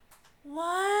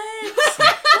What?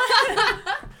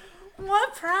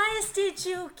 What prize did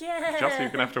you get? Chelsea, you're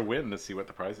going to have to win to see what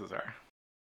the prizes are.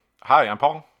 Hi, I'm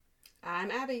Paul.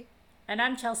 I'm Abby. And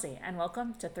I'm Chelsea, and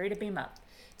welcome to 3 to Beam Up.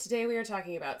 Today we are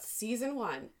talking about Season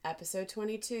 1, Episode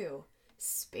 22,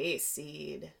 Space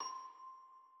Seed.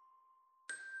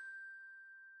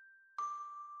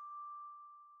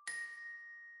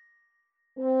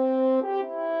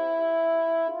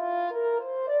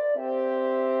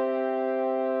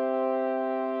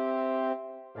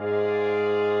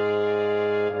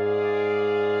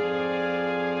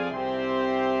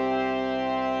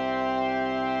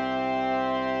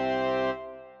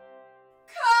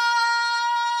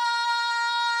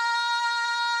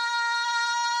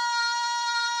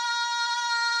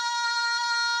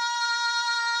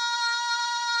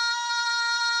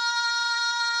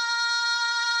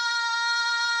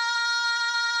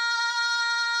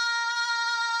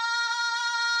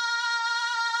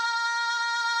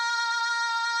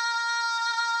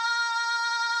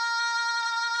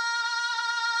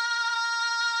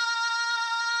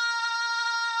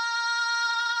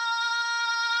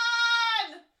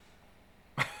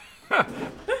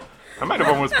 I might have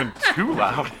almost been too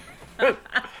loud.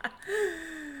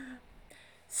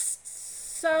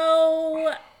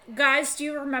 So, guys, do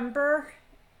you remember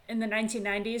in the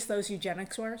 1990s those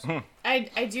eugenics wars?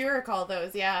 I do recall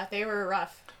those, yeah. They were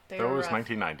rough. Those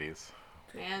 1990s.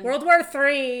 Man. World War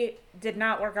III did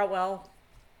not work out well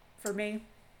for me.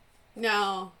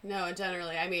 No,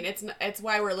 generally. I mean, it's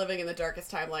why we're living in the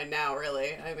darkest timeline now,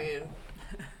 really. I mean...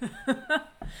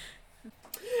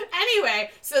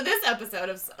 Anyway, so this episode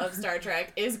of Star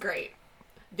Trek is great.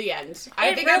 The end.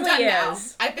 I think I'm done now.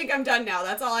 I think I'm done now.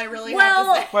 That's all I really have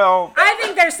to say. Well, I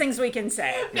think there's things we can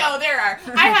say. No, there are.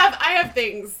 I have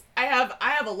things. I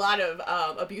have a lot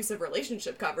of abusive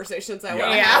relationship conversations I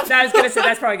want to have. I was going to say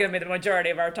that's probably going to be the majority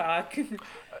of our talk.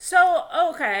 So,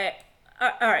 okay.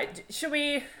 All right.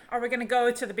 Are we going to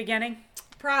go to the beginning?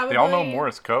 Probably. they all know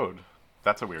Morse code.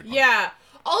 That's a weird one. Yeah.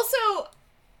 Also,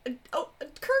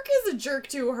 Kirk is a jerk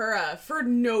to Uhura for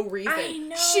no reason. I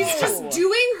know. She's just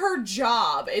doing her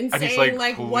job and And saying he's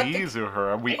like, what the... please,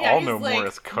 Uhura, we Yeah, all he's know like,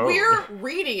 Morse code. We're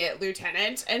reading it,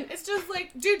 Lieutenant. And it's just like,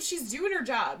 dude, she's doing her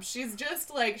job. She's just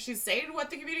like, she's saying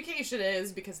what the communication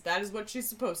is because that is what she's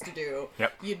supposed to do.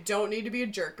 Yep. You don't need to be a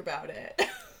jerk about it.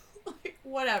 Like,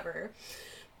 whatever.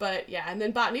 But yeah, and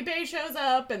then Botany Bay shows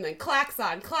up, and then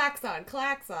klaxon.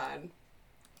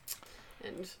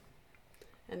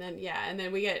 And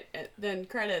then we get then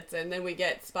credits, and then we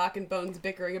get Spock and Bones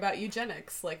bickering about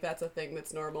eugenics. Like, that's a thing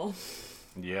that's normal.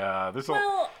 Yeah, there's a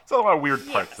lot of weird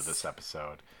parts of this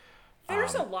episode.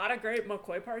 There's a lot of great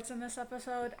McCoy parts in this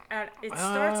episode, and it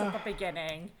starts at the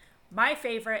beginning. My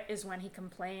favorite is when he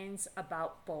complains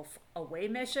about both away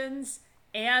missions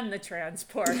and the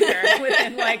transporter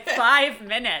within like 5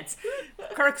 minutes.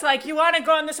 Kirk's like, you want to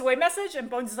go on this away message? And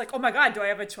Bones is like, oh my god, do I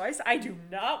have a choice? I do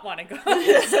not want to go on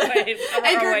this away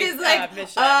And Kirk is like,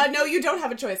 mission. no, you don't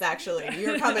have a choice, actually.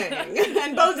 You're coming.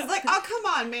 And Bones is like, oh, come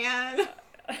on, man.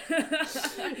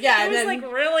 Yeah, I and was then, like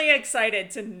really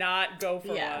excited to not go for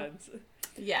once.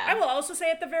 yeah. I will also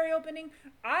say at the very opening,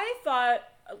 I thought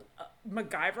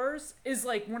MacGyver's is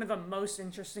like one of the most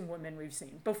interesting women we've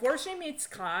seen. Before she meets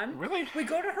Khan, Really? we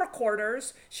go to her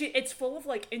quarters. It's full of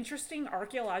like interesting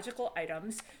archaeological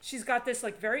items. She's got this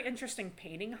like very interesting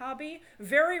painting hobby.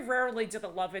 Very rarely do the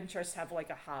love interests have like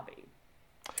a hobby.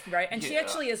 Right? And she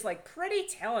actually is like pretty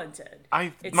talented.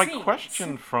 My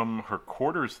question from her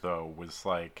quarters though was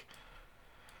like,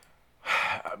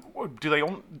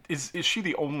 is she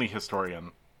the only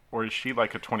historian, or is she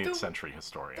like a 20th century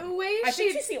historian? The way I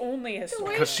think she's the only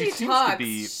historian. The way she she seems talks, to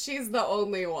be... she's the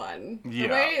only one.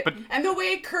 Yeah, and the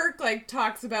way Kirk like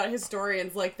talks about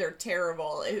historians like they're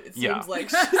terrible. It seems like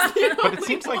she's But it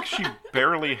seems like she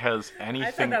barely has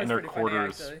anything in her pretty funny,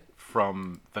 quarters actually.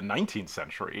 from the 19th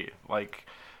century. Like,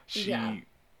 she Yeah.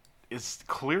 is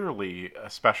clearly a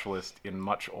specialist in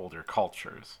much older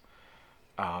cultures.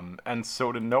 And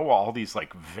so to know all these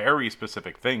like very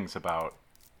specific things about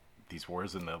these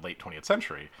wars in the late 20th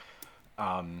century,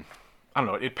 I don't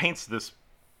know, it paints this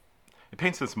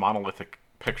monolithic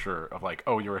picture of like,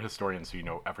 oh, you're a historian, so you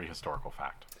know every historical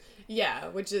fact. Yeah,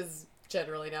 which is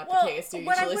generally not Well, the case. You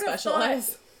what I usually would've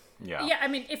specialize. Yeah, I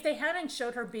mean, if they hadn't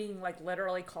showed her being, like,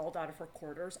 literally called out of her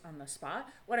quarters on the spot,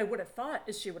 what I would have thought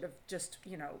is she would have just,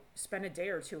 spent a day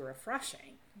or two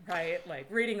refreshing, right? Like,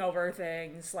 reading over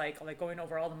things, like going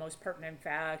over all the most pertinent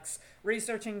facts,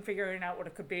 researching, figuring out what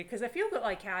it could be. Because if you,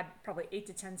 had probably 8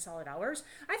 to 10 solid hours,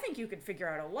 I think you could figure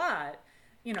out a lot,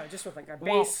 just with, like, a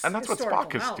base and that's what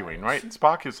historical Spock is knowledge. doing, right?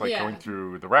 Spock is, going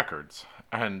through the records,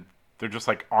 and there just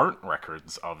like aren't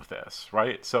records of this,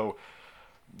 right? So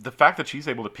the fact that she's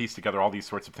able to piece together all these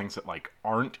sorts of things that like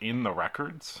aren't in the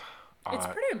records, It's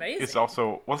pretty amazing. it's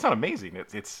also, well, it's not amazing.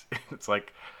 It's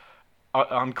like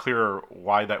unclear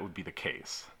why that would be the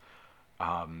case.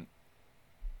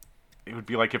 It would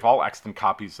be like if all extant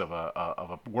copies of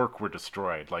a work were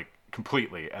destroyed, like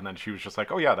completely, and then she was just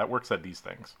like, oh yeah, that work said these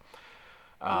things.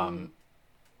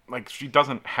 Like she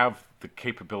doesn't have the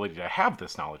capability to have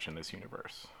this knowledge in this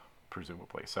universe,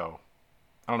 presumably. So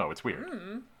I don't know. It's weird.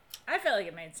 I feel like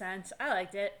it made sense. I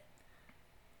liked it.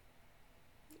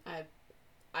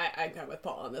 I'm kind of with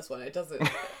Paul on this one. It doesn't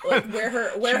like where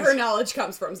her knowledge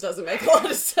comes from doesn't make a lot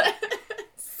of sense.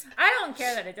 I don't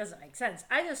care that it doesn't make sense.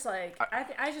 I just like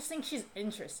I just think she's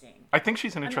interesting. I think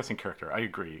she's an interesting character. I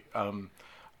agree.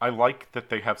 I like that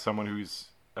they have someone who's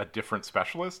a different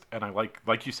specialist, and I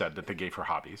like you said, that they gave her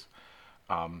hobbies.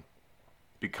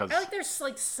 Because I like there's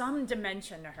like some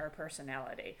dimension to her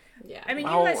personality. Yeah. I mean,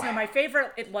 you guys know my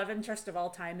favorite love interest of all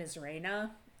time is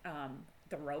Reina,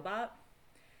 the robot.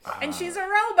 And she's a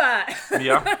robot.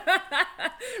 Yeah.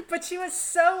 But she was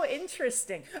so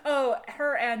interesting. Oh,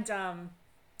 her and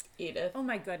Edith. oh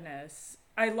my goodness.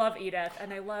 I love Edith,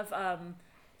 and I love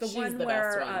the She's one the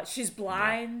where best one. she's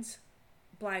blind.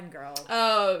 Blind girl.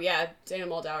 Oh yeah, Dana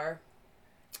Muldaur.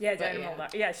 Yeah, but Dana yeah.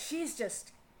 Muldaur. Yeah, she's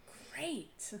just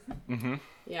great.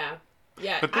 Yeah.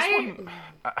 Yeah. But this one,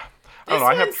 I This don't know.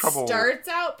 I have one trouble. starts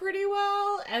out pretty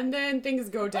well, and then things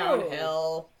go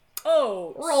downhill.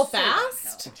 Oh, Real so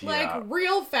fast. downhill. Yeah. Like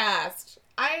real fast.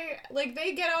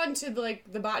 They get onto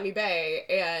the Botany Bay,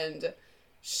 and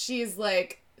she's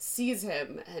like sees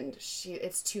him, and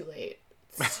it's too late.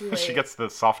 It's too late. She gets the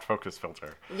soft focus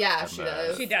filter. Yeah, and she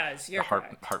does. She does. The You're heart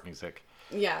correct. heart music,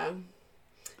 Yeah. and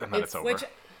then it's over. Which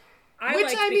I Which,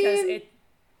 like I because mean, it.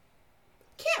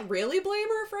 Can't really blame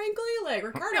her, frankly. Like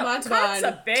Ricardo No, Montalban. Kurt's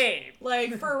a babe.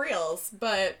 Like for reals,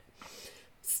 but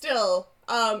still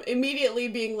immediately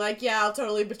being like, yeah, I'll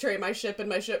totally betray my ship and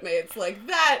my shipmates, like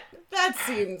that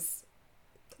seems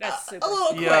That's super. a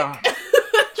little Yeah. quick.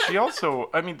 She also,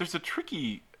 I mean, there's a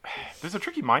tricky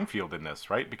minefield in this,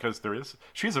 right? Because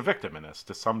she's a victim in this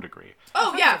to some degree.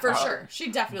 Oh yeah, for sure,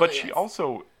 she definitely But she is.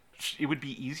 also, it would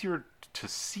be easier to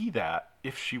see that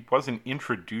if she wasn't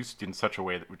introduced in such a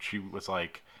way that she was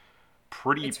like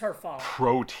pretty It's her fault.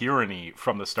 pro-tyranny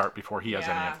from the start before he has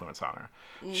any Yeah. influence on her.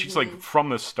 She's like from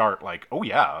the start like, oh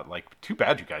yeah, like too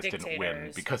bad you guys didn't win,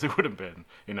 Dictators. because it would have been,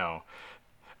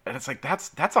 and it's like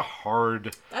that's a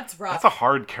hard That's rough. that's a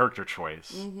hard character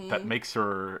choice that makes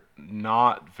her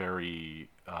not very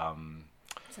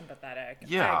Sympathetic.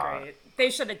 Yeah. I agree. They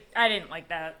should have. I didn't like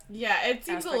that. Yeah, it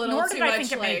seems aspect. a little Nor too did I much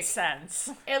think it made like sense.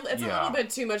 it's a Yeah. little bit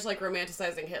too much like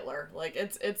romanticizing Hitler. Like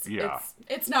Yeah.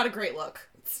 it's not a great look.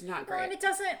 It's not Well, and great. it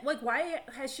doesn't like. Why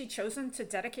has she chosen to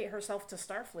dedicate herself to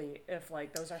Starfleet if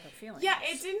like those are her feelings? Yeah,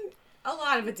 it didn't. A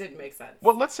lot of it didn't make sense.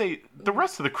 well. Let's say the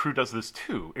rest of the crew does this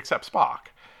too, except Spock.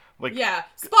 Like Yeah,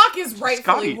 Spock is rightfully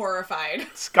Scotty- horrified.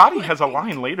 Scotty has a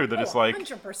line later that is like,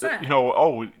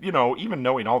 100%. even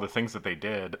knowing all the things that they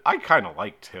did, I kind of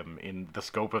liked him in the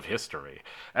scope of history.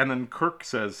 And then Kirk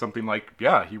says something like,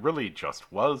 yeah, he really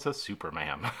just was a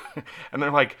Superman. And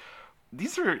they're like,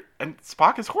 and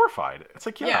Spock is horrified. It's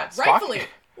like, Yeah, Spock,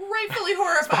 rightfully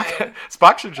horrified.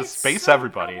 Spock should just It's space so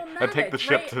everybody and take the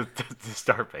ship problematic, to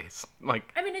Starbase.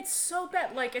 Like, I mean, it's so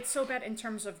bad. Like, it's so bad in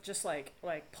terms of just like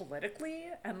politically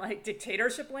and like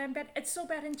dictatorship land bad. It's so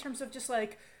bad in terms of just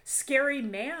like scary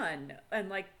man and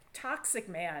like toxic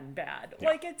man bad.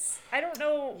 Like, it's I don't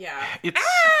know. Yeah.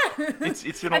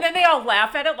 it's And then they all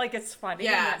laugh at it like it's funny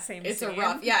in Yeah, that same it's scene. a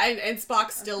rough. Yeah, and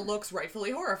Spock still looks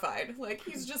rightfully horrified. Like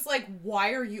he's just like,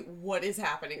 "Why are you? What is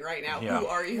happening right now? Yeah. Who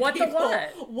are you? What the people?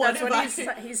 what? What That's have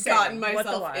what I he's gotten saying. What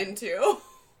the myself what? into?"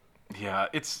 Yeah,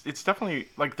 it's definitely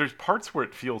like there's parts where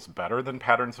it feels better than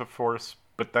Patterns of Force,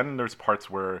 but then there's parts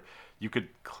where you could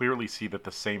clearly see that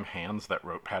the same hands that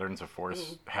wrote Patterns of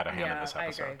Force had a hand in Yeah, this I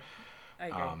episode. agree. I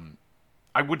agree.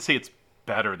 I would say it's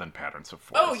better than Patterns of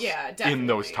Force. Oh, yeah, in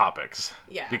those definitely. topics.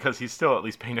 Yeah. Because he's still at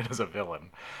least painted as a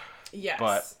villain. Yes,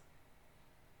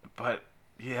 But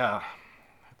yeah,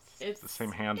 it's the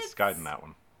same hands it's- guiding that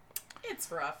one. It's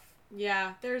rough.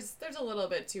 Yeah, there's a little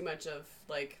bit too much of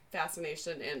like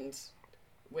fascination and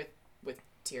with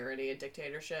tyranny and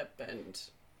dictatorship and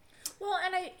Well,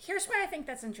 and here's why I think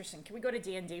that's interesting. Can we go to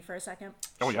D&D for a second?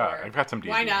 Oh yeah, Sure. I've got some D&D.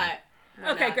 Why not?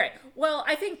 Why Okay, not? great. Well,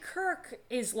 I think Kirk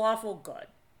is lawful good.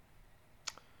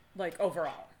 Like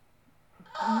overall.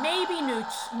 Maybe neutral.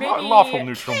 Maybe Lawful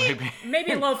neutral, maybe.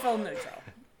 Maybe lawful neutral.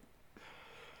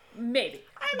 Maybe.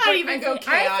 I might But even I go think-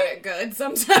 I chaotic good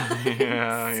sometimes.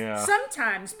 Yeah.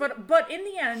 Sometimes, but in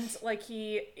the end, like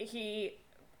he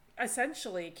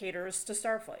essentially caters to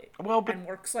Starfleet. Well, but and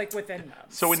works like within them.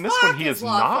 so in this Spock one, he is is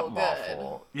lawful not good.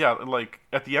 lawful. Yeah, like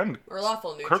at the end, Or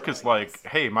lawful neutral. Kirk is I guess.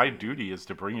 like, "Hey, my duty is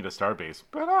to bring you to Starbase,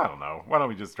 but I don't know. Why don't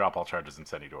we just drop all charges and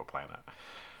send you to a planet?"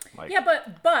 Like, Yeah,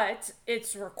 but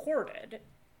it's recorded,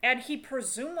 and he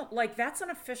that's an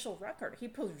official record.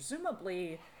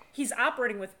 He's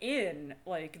operating within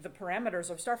like the parameters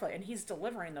of Starfleet, and he's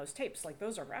delivering those tapes. Like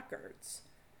those are records.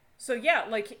 So yeah,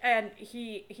 like, and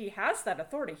he has that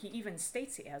authority. He even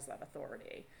states he has that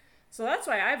authority. So that's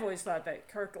why I've always thought that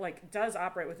Kirk like does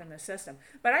operate within the system.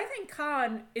 But I think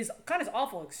Khan is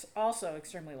also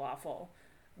extremely lawful,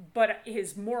 but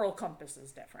his moral compass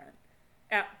is different.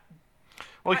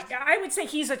 well, I would say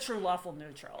he's a true lawful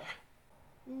neutral.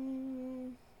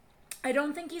 I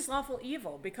don't think he's lawful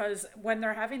evil, because when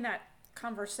they're having that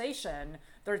conversation,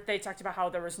 they talked about how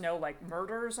there was no like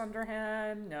murders under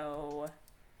him, no.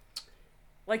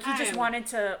 Like he just wanted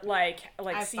to like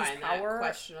I seize find power. that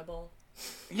questionable.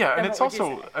 yeah, and Then it's what would you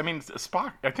also, say? I mean,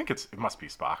 Spock. I think it must be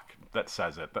Spock that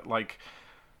says it. That like,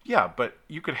 yeah, but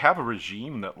you could have a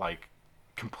regime that like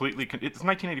completely. It's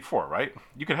 1984, right?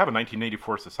 You could have a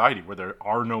 1984 society where there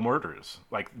are no murders,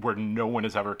 like where no one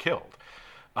is ever killed.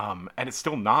 And it's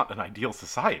still not an ideal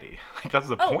society. Like, that's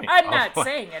the point. I'm of, not like,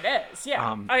 saying it is.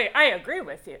 Yeah, I agree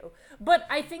with you. But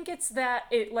I think it's that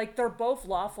like they're both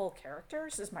lawful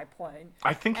characters is my point.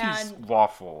 I think he's And-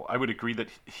 lawful. I would agree that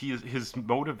his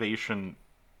motivation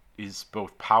is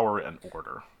both power and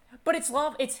order. But it's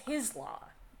his law,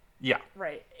 Yeah,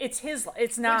 right? It's his law.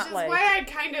 It's not Which is like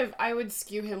why I would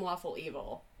skew him lawful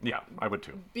evil. yeah, I would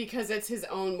too. Because it's his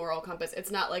own moral compass.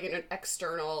 It's not like an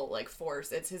external like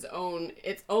force. It's his own.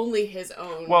 It's only his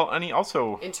own. Well, and he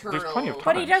also Internal. there's plenty of times.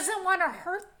 But he doesn't want to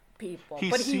hurt people.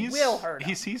 But he will hurt them.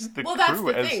 He sees the well, that's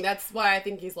crew the as thing. That's why I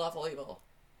think he's lawful evil.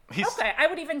 he's, Okay, I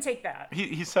would even take that.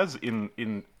 he says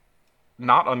in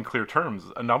not unclear terms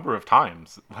a number of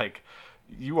times, like,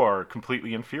 you are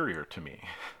completely inferior to me.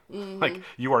 Like,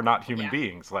 you are not human Yeah.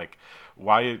 beings. Like,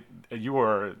 why you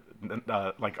are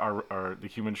like our the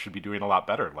humans should be doing a lot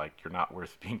better. Like, you're not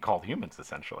worth being called humans,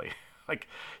 essentially. Like,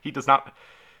 he does not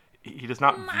view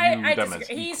I them disagree. as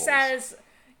He equals. says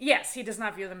yes, he does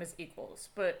not view them as equals,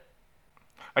 but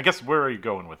I guess, where are you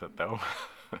going with it, though?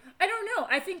 I don't know.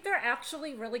 I think they're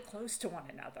actually really close to one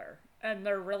another, and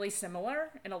they're really similar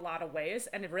in a lot of ways.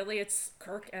 And really, it's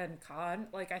Kirk and Khan.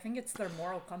 Like, I think it's their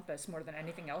moral compass more than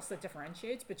anything else that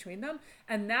differentiates between them,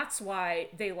 and that's why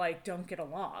they like don't get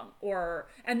along.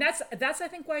 And that's I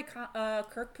think why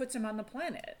Kirk puts him on the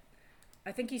planet.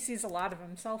 I think he sees a lot of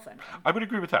himself in him. I would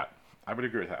agree with that.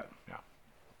 Yeah,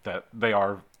 that they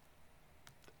are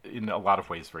in a lot of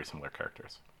ways very similar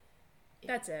characters.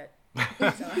 That's it.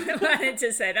 That's all I wanted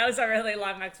to say. That was a really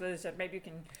long exposition. Maybe you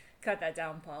can cut that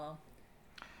down, Paul.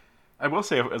 I will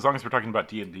say, as long as we're talking about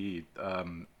D&D,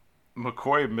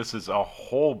 McCoy misses a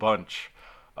whole bunch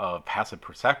of passive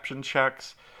perception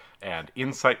checks and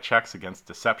insight checks against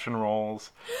deception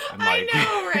rolls. And I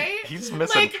know, right? He's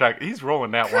missing he's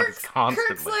rolling that ones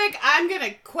constantly. Kirk's like, I'm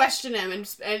gonna question him,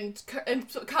 and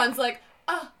Khan's like,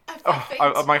 oh, I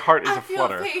feel faint. My heart is I a feel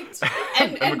flutter. faint.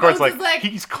 And McCoy's Bones like, is like,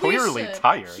 he's "We clearly should."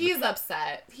 tired. He's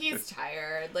upset. He's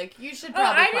tired. Like, you should Oh,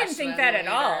 probably I didn't question think him that at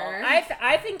all. later.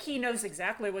 I think he knows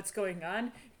exactly what's going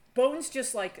on. Bones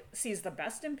just like sees the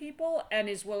best in people and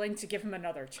is willing to give him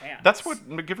another chance. That's what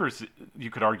McGivers, you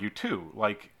could argue too.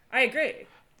 Like, I agree.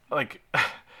 I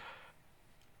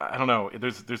don't know.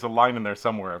 There's a line in there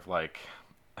somewhere of like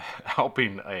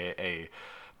helping a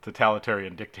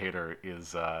totalitarian dictator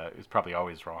is probably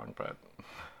always wrong, but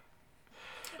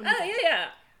Yeah.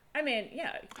 I mean,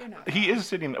 yeah, you know. he is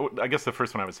sitting. I guess the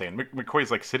first one I was saying,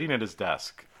 McCoy's like sitting at his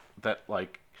desk. That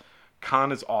like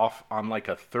Khan is off on like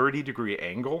a 30-degree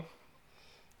angle,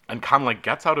 and Khan like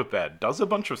gets out of bed, does a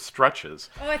bunch of stretches.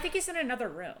 Oh, I think he's in another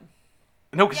room.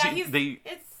 No, because Yeah,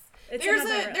 It's there's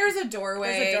another a room. there's a doorway.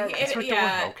 There's a doorway. Is there a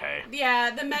yeah, doorway? Okay.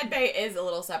 Yeah, the med bay is a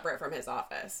little separate from his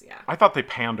office. Yeah. I thought they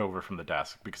panned over from the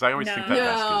desk because I always think that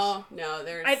desk is. No,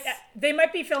 there's. They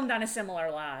might be filmed on a similar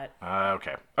lot.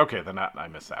 Okay, then I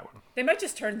missed that one. They might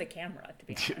just turn the camera, to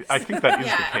be honest. I think that is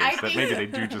Yeah, the I case. That think- maybe they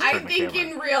do just I turn the think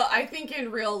camera. I think in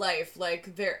real life,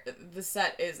 like the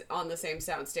set is on the same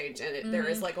soundstage, and there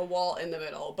is like a wall in the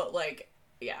middle. But like,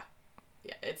 yeah,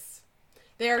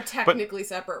 they are technically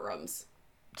separate rooms.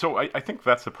 So I think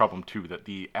that's the problem too. That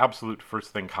the absolute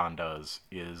first thing Khan does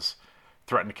is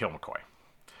threaten to kill McCoy,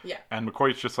 Yeah, and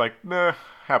McCoy's just like, nah,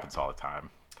 happens all the time.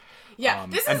 yeah.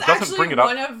 This and is doesn't actually bring it up-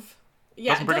 one of.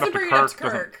 Yeah, doesn't bring it up to bring it up to Kirk,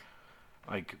 doesn't- Kirk.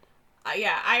 Like,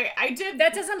 Yeah, I did.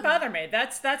 That doesn't bother me.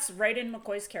 That's right in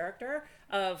McCoy's character.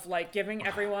 of like giving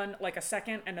everyone like a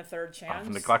second and a third chance.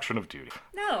 Of neglection of duty.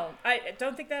 No, I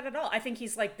don't think that at all. I think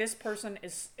he's like, this person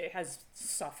has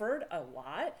suffered a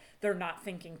lot. They're not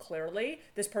thinking clearly.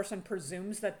 This person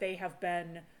presumes that they have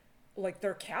been, like,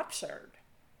 they're captured.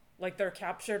 Like, they're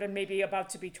captured and maybe about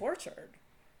to be tortured.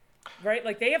 Right?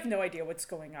 Like, they have no idea what's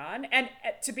going on. And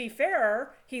to be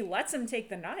fair, he lets him take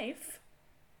the knife.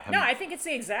 No, I think it's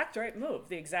the exact right move.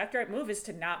 The exact right move is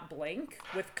to not blink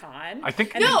with Khan. I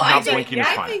think and not blinking is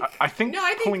fine. I think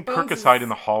think pulling Bones Kirk aside in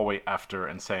the hallway after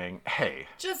and saying, hey,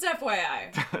 Just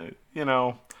FYI. you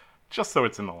know, just so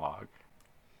it's in the log.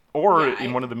 Or Yeah,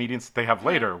 in one of the meetings they have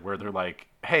later where they're like,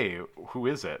 hey, who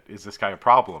is it? Is this guy a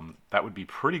problem? That would be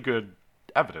pretty good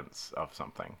evidence of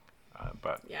something.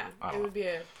 But Yeah, I it don't know. would be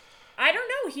a... I don't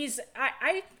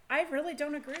know. I really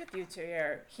don't agree with you two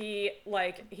here. He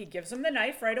gives him the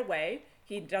knife right away.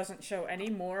 He doesn't show any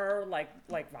more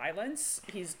like violence.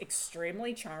 He's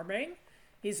extremely charming.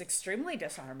 He's extremely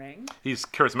disarming. He's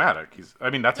charismatic.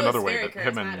 That's He was another way very that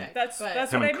him and charismatic. That's But-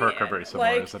 that's him what and I Kirk mean. are very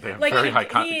similar, is that they have very high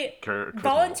he charisma.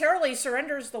 voluntarily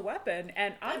surrenders the weapon,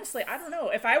 and honestly, I don't know.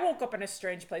 If I woke up in a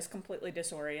strange place, completely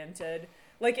disoriented,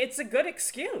 like, it's a good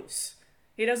excuse.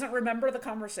 He doesn't remember the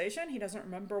conversation. He doesn't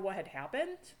remember what had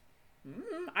happened.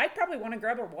 I'd probably want to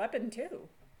grab a weapon too.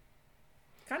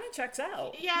 Kind of checks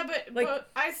out. Yeah, but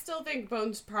I still think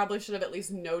Bones probably should have at least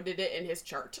noted it in his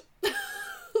chart.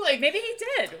 Like, Maybe he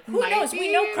did. Who Might knows? be.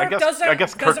 We know I Kirk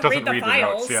guess Kirk doesn't read the read the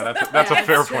files. notes. Yeah, that's a Yeah,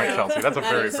 fair that's point, true. Chelsea. That's a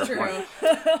That very is fair true. point.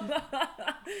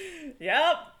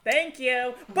 Yep. Thank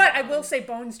you. But I will say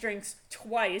Bones drinks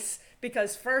twice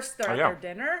because first they're at their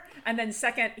dinner, and then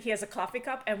second he has a coffee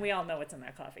cup, and we all know what's in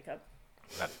that coffee cup.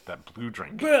 That blue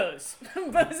drink. Booze.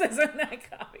 Booze is in that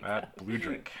coffee cup. That blue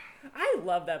drink. I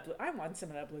love that blue. I want some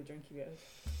of that blue drink, you guys.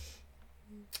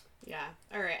 yeah.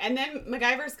 All right. And then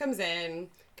MacGyver's comes in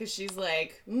because she's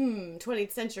like,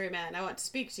 20th century man, I want to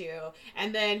speak to you.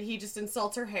 And then he just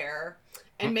insults her hair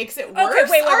and makes it worse,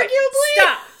 Okay, wait.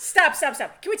 arguably. Stop.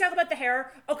 Can we talk about the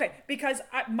hair? Okay, because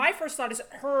my first thought is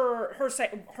her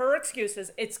excuse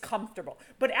is it's comfortable.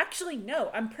 But actually,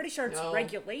 no, I'm pretty sure it's No.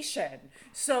 regulation.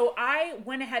 So I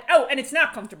went ahead. Oh, and it's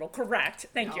not comfortable. Correct.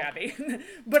 Thank you, Abby.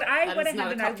 But I That went is not ahead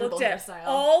a and I comfortable looked at hairstyle.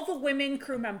 all the women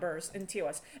crew members in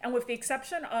TOS. And with the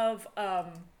exception of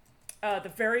the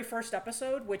very first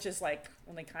episode, which is like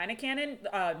only kind of canon,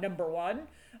 number 1,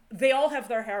 they all have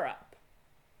their hair up.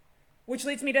 Which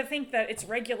leads me to think that it's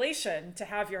regulation to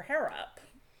have your hair up.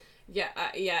 Yeah,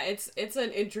 it's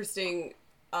an interesting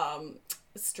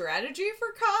strategy for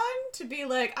Khan to be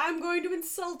like, I'm going to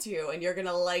insult you and you're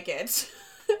gonna like it.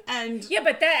 And Yeah,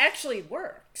 but that actually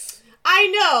works. I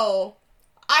know.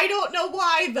 I don't know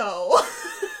why though.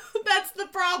 That's the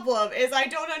problem, is I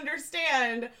don't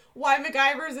understand why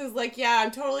MacGyver's is like, yeah,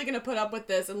 I'm totally gonna put up with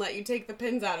this and let you take the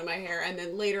pins out of my hair, and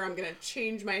then later I'm gonna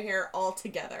change my hair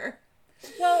altogether.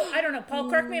 Well, I don't know.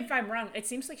 Paul, correct me if I'm wrong. It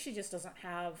seems like she just doesn't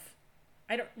have...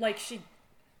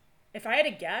 If I had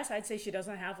to guess, I'd say she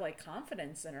doesn't have, like,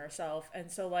 confidence in herself.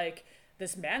 And so, like,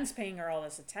 this man's paying her all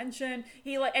this attention.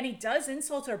 He does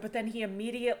insult her, but then he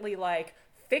immediately, like,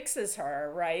 fixes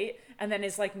her, right? And then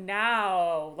is like,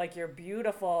 now, like, you're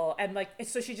beautiful. And, like,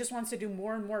 so she just wants to do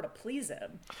more and more to please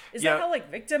him. Is that how,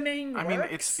 like, victiming works? I mean,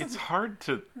 it's hard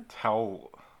to tell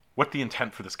what the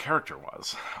intent for this character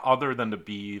was, other than to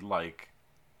be, like,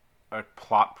 a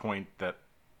plot point that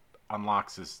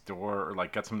unlocks his door or,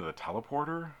 like, gets him to the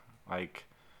teleporter. Like,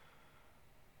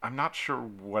 I'm not sure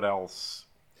what else.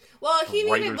 Well, he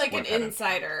needed, writers like, an went ahead and-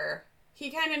 insider. He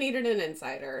kind of needed an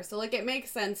insider. So, like, it makes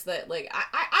sense that, like,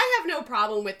 I have no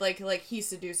problem with, like, he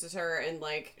seduces her and,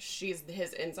 like, she's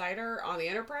his insider on the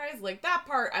Enterprise. Like, that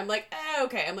part, I'm like,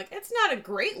 okay. I'm like, it's not a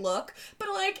great look, but,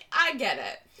 like, I get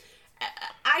it.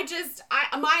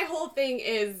 My whole thing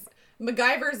is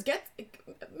MacGyver's get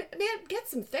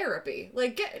some therapy.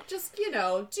 Like,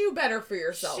 do better for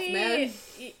yourself, man.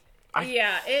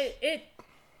 Yeah.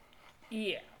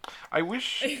 I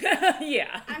wish.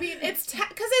 Yeah. I mean, because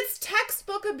it's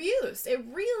textbook abuse. It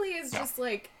really is just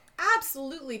like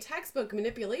absolutely textbook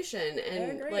manipulation,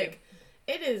 and like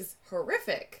it is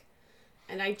horrific.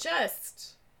 And I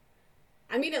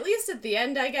mean, at least at the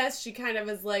end, I guess she kind of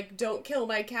is like, "Don't kill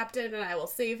my captain, and I will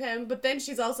save him." But then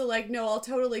she's also like, "No, I'll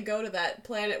totally go to that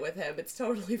planet with him. It's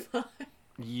totally fine."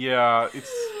 Yeah,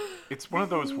 it's one of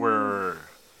those where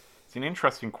it's an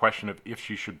interesting question of if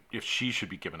she should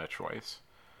be given a choice.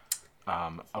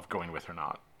 Of going with or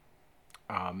not.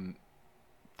 Well,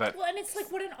 and it's like,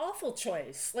 what an awful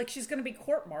choice. Like, she's going to be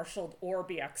court-martialed or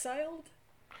be exiled.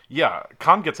 Yeah,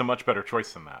 Khan gets a much better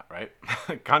choice than that, right?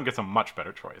 Khan gets a much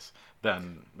better choice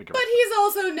than McGivern. But he's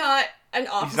also not an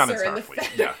officer in the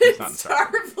Starfleet. Yeah, he's not in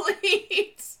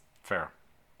Starfleet. Fair.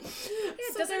 Yeah,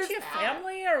 doesn't she have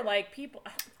family or like people?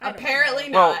 Apparently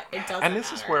Well, not. It doesn't and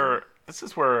matter. This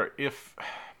is where if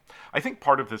I think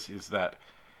part of this is that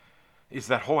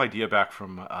whole idea back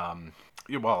from a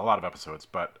lot of episodes,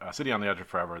 but City on the Edge of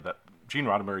Forever, that Gene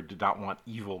Roddenberry did not want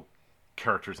evil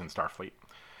characters in Starfleet.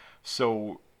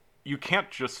 So you can't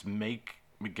just make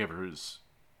McGivers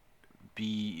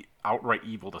be outright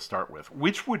evil to start with,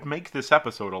 which would make this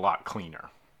episode a lot cleaner,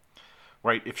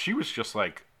 right? If she was just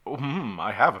like,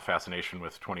 I have a fascination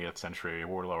with 20th century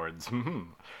warlords,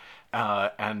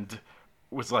 and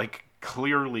was like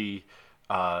clearly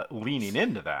leaning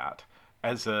into that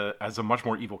as a much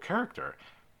more evil character,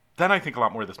 then I think a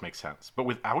lot more of this makes sense. But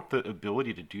without the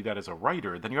ability to do that as a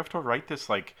writer, then you have to write this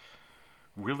like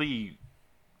really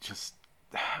just,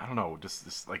 I don't know, just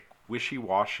this like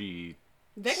wishy-washy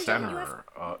center.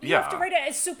 You have to write it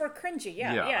as super cringy.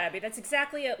 Yeah. I mean, that's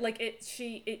exactly it. Like it's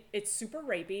super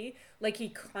rapey. Like he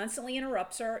constantly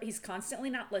interrupts her. He's constantly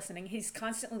not listening. He's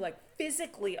constantly like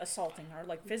physically assaulting her,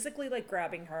 like physically like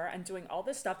grabbing her and doing all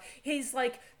this stuff. He's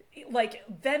like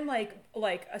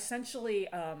essentially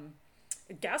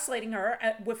gaslighting her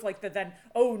with like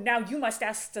now you must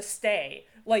ask to stay.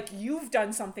 Like you've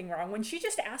done something wrong when she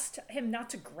just asked him not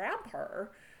to grab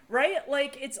her. Right?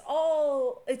 Like, it's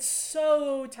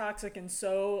so toxic and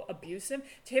so abusive.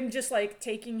 To him just, like,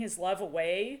 taking his love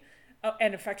away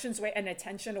and affections away and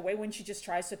attention away when she just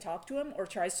tries to talk to him or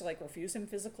tries to, like, refuse him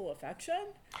physical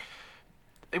affection.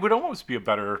 It would almost be a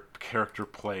better character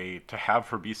play to have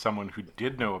her be someone who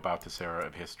did know about this era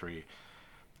of history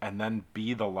and then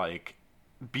be the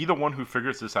one who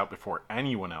figures this out before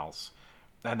anyone else,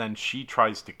 and then she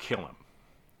tries to kill him.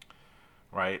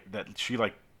 Right? That she,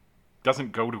 like,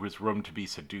 doesn't go to his room to be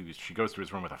seduced. She goes to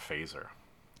his room with a phaser,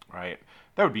 right?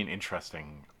 That would be an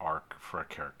interesting arc for a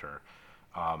character.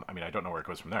 I mean, I don't know where it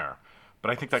goes from there, but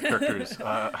I think that character's.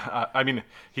 I mean,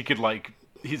 he could like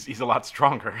he's a lot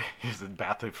stronger. He's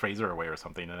bat the phaser away or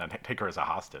something, and then take her as a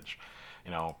hostage. You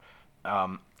know,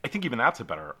 I think even that's a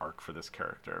better arc for this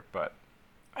character. But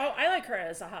I like her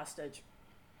as a hostage,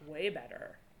 way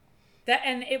better. That,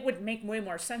 and it would make way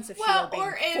more sense if she were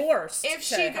being forced to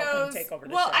help him take over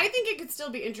the show. I think it could still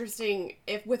be interesting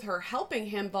if, with her helping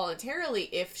him voluntarily,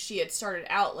 if she had started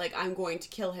out like, I'm going to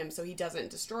kill him so he doesn't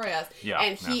destroy us,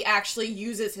 and he actually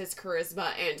uses his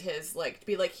charisma and his, like, to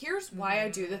be like, here's why I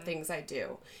do the things I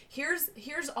do.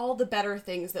 Here's all the better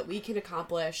things that we can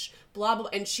accomplish, blah, blah,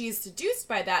 and she's seduced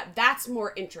by that. That's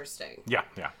more interesting. Yeah.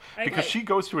 Because she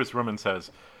goes to his room and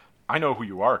says, I know who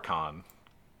you are, Khan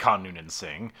Noonan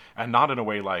Singh, and not in a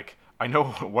way like, I know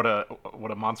what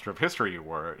a monster of history you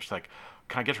were. She's like,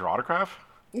 can I get your autograph?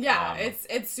 Yeah,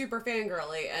 it's super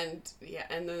fangirly, and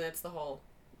then it's the whole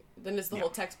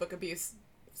textbook abuse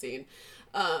scene.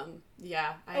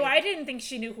 I didn't think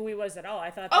she knew who he was at all.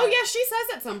 I thought. She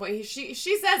says at some point. She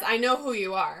says, "I know who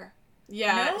you are."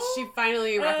 Yeah, no? She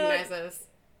finally recognizes.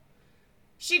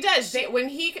 She does. When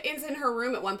he is in her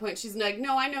room at one point, she's like,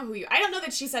 "No, I know who you." I don't know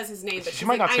that she says his name, but she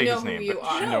might not say his name. You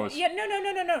are. She knows. Yeah,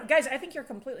 no, guys. I think you're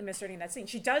completely misreading that scene.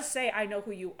 She does say, "I know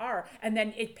who you are," and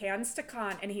then it pans to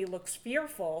Khan, and he looks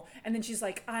fearful, and then she's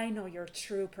like, "I know your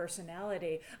true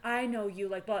personality. I know you."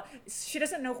 Like, but she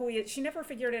doesn't know who he is. She never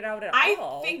figured it out at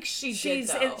all. I think she did.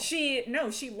 Though.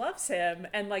 She loves him,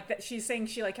 and like that. She's saying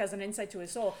she like has an insight to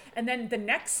his soul, and then the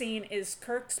next scene is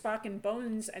Kirk, Spock, and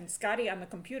Bones and Scotty on the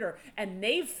computer, and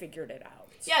they've figured it out.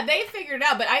 Yeah, they figured it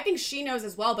out, but I think she knows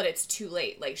as well, but it's too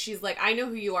late. Like, she's like, I know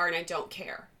who you are and I don't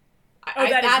care.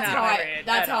 That's how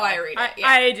I read it. Yeah.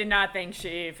 I did not think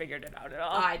she figured it out at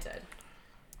all. I did.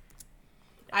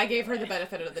 I gave her the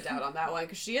benefit of the doubt on that one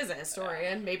because she is a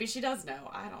historian. Maybe she does know.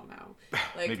 I don't know.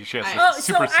 Like, maybe she has a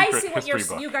super secret I see what history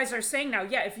book. You guys are saying now.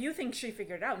 Yeah, if you think she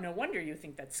figured it out, no wonder you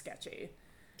think that's sketchy.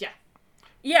 Yeah.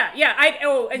 Yeah.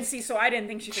 So I didn't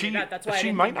think she figured it out. That's why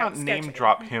she might not name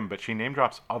drop him, but she name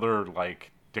drops other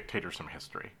like dictators from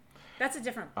history. That's a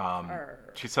different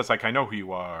part. She says like, I know who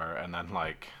you are, and then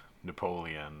like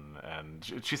Napoleon,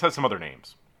 and she says some other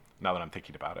names. Now that I'm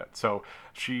thinking about it, so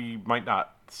she might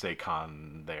not say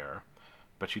Khan there,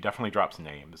 but she definitely drops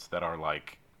names that are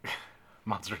like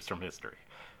monsters from history.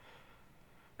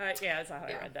 Yeah, that's how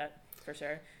I read that for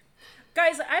sure.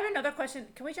 Guys, I have another question.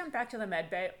 Can we jump back to the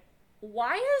medbay?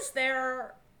 Why is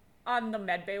there on the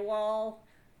medbay wall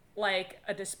like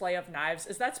a display of knives?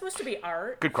 Is that supposed to be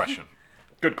art? Good question.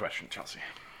 Good question, Chelsea.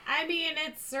 I mean,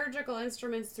 it's surgical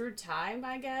instruments through time,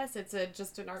 I guess. It's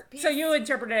just an art piece. So you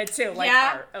interpreted it too, like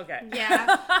art. Okay.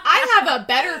 Yeah. I have a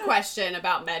better question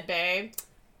about medbay.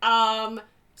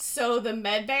 So the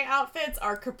medbay outfits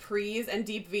are capris and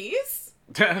deep V's?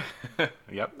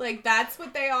 Yep. Like, that's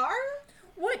what they are?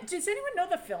 What, does anyone know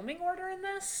the filming order in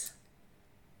this?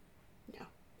 No.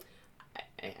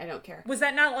 I don't care. Was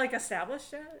that not, like,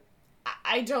 established yet?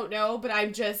 I don't know, but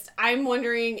I'm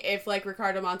wondering if, like,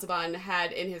 Ricardo Montalban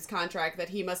had in his contract that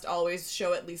he must always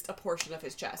show at least a portion of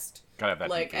his chest. Gotta have that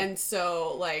Like, deep V. and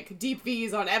so, like, deep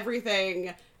V's on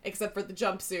everything except for the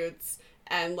jumpsuits.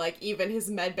 And, like, even his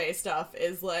medbay stuff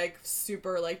is, like,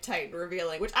 super, like, tight and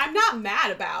revealing, which I'm not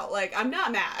mad about. Like, I'm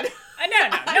not mad.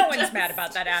 No one's mad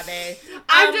about that, Abby.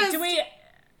 I'm just... Do we...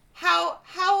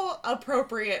 How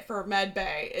appropriate for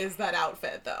medbay is that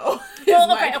outfit, though?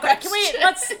 Well, okay.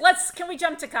 Can we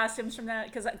jump to costumes from that?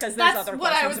 Because there's other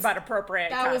questions about appropriate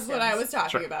costumes. That was what I was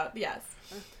talking about, yes.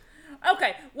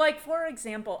 Okay, like, for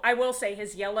example, I will say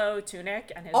his yellow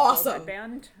tunic and his gold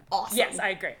headband. Awesome. Yes, I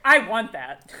agree. I want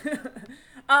that.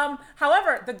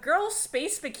 However, the girls'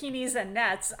 space bikinis and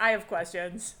nets, I have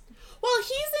questions. Well,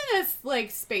 he's in a, like,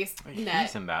 space net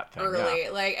He's in that thing, early, yeah.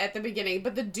 like, at the beginning.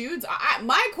 But the dudes,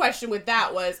 my question with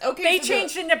that was, okay, They so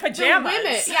changed into pajamas. The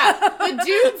women, yeah, the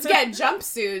dudes get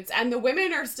jumpsuits, and the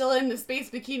women are still in the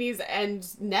space bikinis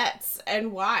and nets.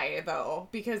 And why, though?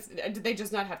 Because did they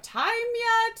just not have time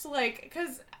yet? Like,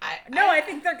 because I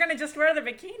think they're gonna just wear the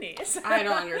bikinis. I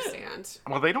don't understand.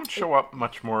 Well, they don't show up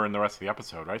much more in the rest of the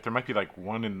episode, right? There might be, like,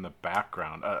 one in the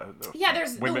background. Yeah,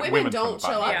 the women from don't the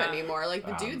show up bottom. anymore. Like,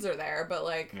 the dudes are there, but,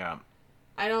 like, Yeah.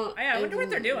 I don't... I wonder what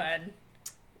they're doing.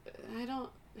 I don't...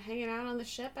 Hanging out on the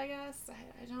ship, I guess?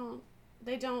 I don't...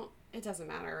 They don't... It doesn't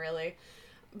matter, really.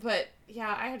 But,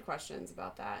 yeah, I had questions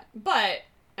about that. But,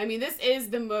 I mean, this is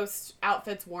the most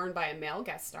outfits worn by a male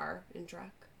guest star in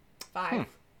Trek. 5.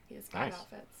 He has 5 Nice.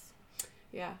 outfits.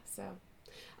 Yeah, so...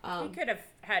 He could have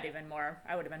had even more.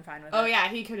 I would have been fine with Oh, it. yeah,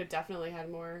 he could have definitely had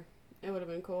more. It would have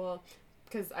been cool.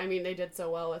 Because, I mean, they did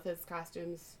so well with his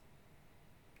costumes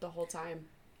the whole time.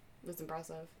 It was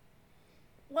impressive.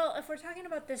 Well, if we're talking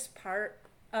about this part,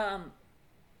 I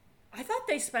thought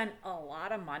they spent a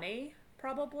lot of money,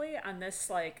 probably, on this,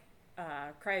 like,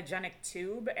 cryogenic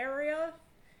tube area.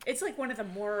 It's, like, one of the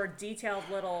more detailed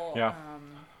little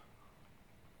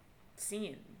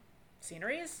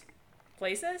sceneries?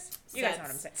 Places? You guys know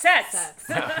what I'm saying.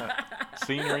 Sets!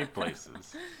 Scenery,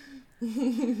 places.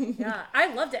 Yeah,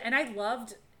 I loved it. And I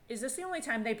loved... Is this the only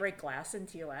time they break glass in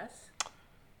TOS?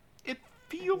 It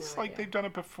feels No like idea. they've done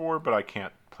it before, but I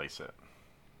can't place it.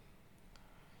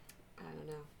 I don't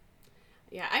know.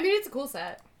 Yeah, I mean, it's a cool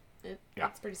set.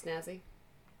 It's pretty snazzy.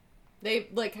 They,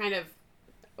 like, kind of...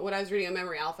 What I was reading on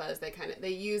Memory Alpha is they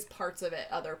use parts of it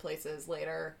other places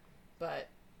later. But,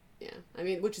 yeah. I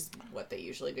mean, which is what they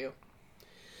usually do.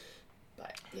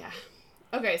 But, yeah.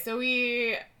 Okay, so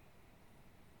we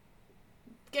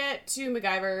get to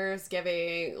MacGyver's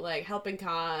helping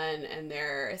Khan, and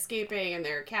they're escaping, and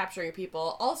they're capturing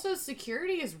people. Also,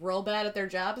 security is real bad at their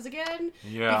jobs again.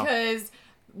 Yeah. Because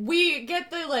we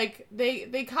get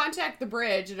they contact the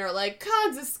bridge, and are like,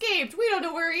 Khan's escaped, we don't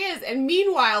know where he is. And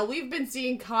meanwhile, we've been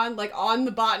seeing Khan, like, on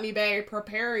the Botany Bay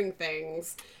preparing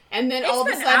things. And then all of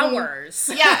a sudden, hours.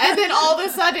 Yeah, and then all of a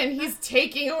sudden he's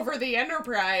taking over the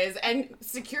Enterprise, and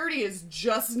security is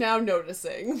just now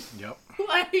noticing. Yep.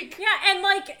 Like, Yeah, and,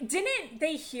 like, didn't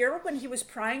they hear when he was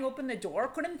prying open the door?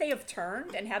 Couldn't they have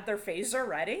turned and had their phaser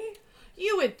ready?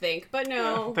 you would think, but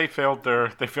no. They failed their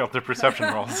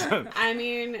perception rolls. I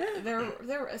mean,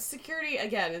 their security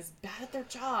again is bad at their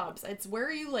jobs. It's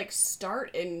where you, like,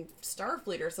 start in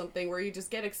Starfleet or something, where you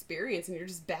just get experience and you're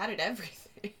just bad at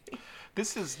everything.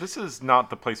 This is not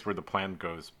the place where the plan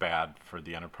goes bad for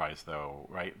the Enterprise, though,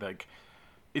 right? Like,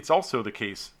 it's also the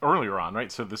case earlier on,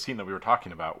 right? So the scene that we were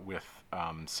talking about with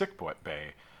Sick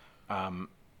Bay,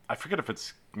 I forget if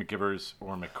it's McGivers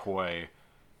or McCoy.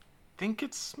 I think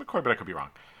it's McCoy, but I could be wrong.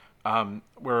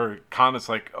 Where Khan is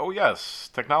like, "Oh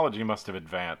yes, technology must have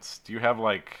advanced. Do you have,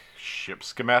 like, ship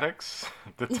schematics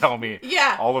to tell me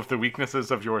Yeah. all of the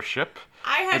weaknesses of your ship?"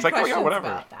 I had It's like, oh, questions yeah, whatever.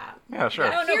 about that. Yeah, sure. Oh,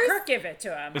 no, Here's- Kirk gave it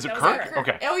to him. Is it That was Kirk?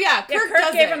 Okay. Oh yeah, Yeah, Kirk, Kirk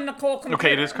does gave it. him the cool computer.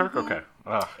 Okay, it is Kirk. Okay.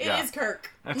 It Yeah. is Kirk.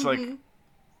 It's like,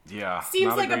 yeah. Seems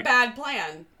not like a great- bad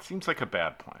plan. Seems like a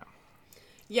bad plan.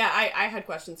 Yeah, I had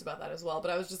questions about that as well,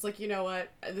 but I was just like, you know what?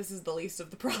 This is the least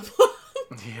of the problem.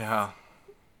 Yeah.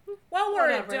 While we're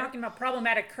Whatever. talking about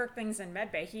problematic Kirk things in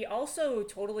Medbay, he also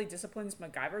totally disciplines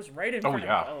MacGyver's right in Oh front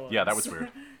yeah. of Bones. Yeah, that was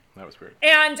weird. That was weird.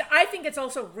 And I think it's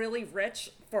also really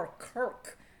rich for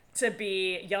Kirk to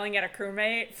be yelling at a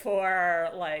crewmate for,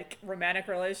 like, romantic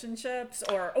relationships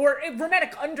or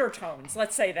romantic undertones,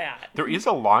 let's say that. There is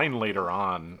a line later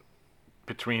on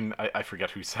between I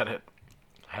forget who said it.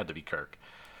 Had to be Kirk.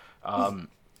 I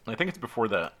think it's before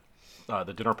the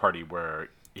the dinner party where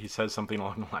he says something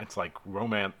along the lines like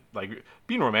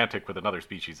being romantic with another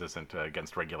species isn't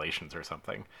against regulations or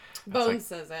something. Bones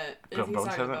says it. Bones He's talking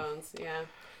says to it? Bones, yeah.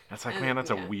 It's like, And- man, that's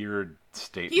yeah. a weird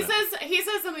statement. He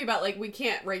says something about like we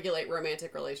can't regulate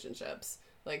romantic relationships,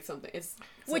 like something. It's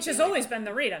Which has something always like been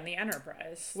the read on the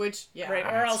Enterprise. which yeah. Right?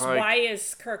 Or It's else like- why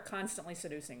is Kirk constantly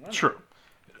seducing women? True.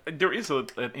 There is an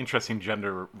interesting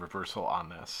gender reversal on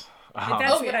this. That's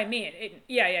Oh, what yeah. I mean.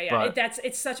 Yeah. But-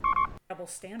 It's such a double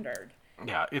standard.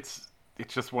 Yeah, it's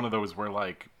just one of those where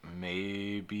like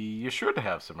maybe you should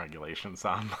have some regulations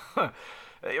on. I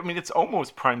mean, it's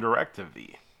almost Prime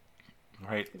Directive-y,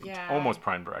 right? It's Yeah. almost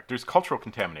Prime Direct. There's cultural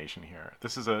contamination here.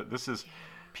 This is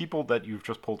people that you've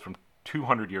just pulled from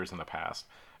 200 years in the past,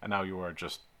 and now you are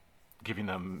just giving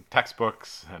them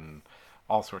textbooks and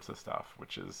all sorts of stuff,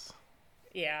 which is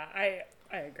Yeah, I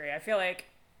agree. I feel like,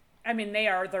 I mean, they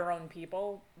are their own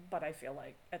people, but I feel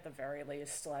like at the very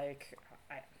least, like,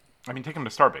 I mean, take them to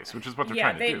Starbase, which is what they're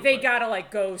yeah, trying to do. they but- gotta like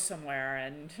go somewhere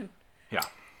and yeah.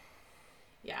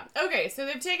 Yeah. Okay, so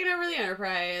they've taken over the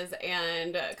Enterprise,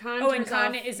 and Khan. oh, and turns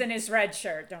Khan off- is in his red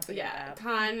shirt. Don't forget Yeah, that.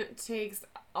 Khan takes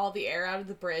all the air out of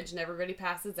the bridge, and everybody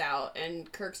passes out.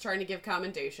 And Kirk's trying to give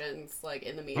commendations, like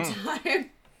in the meantime,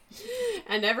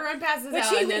 and everyone passes Which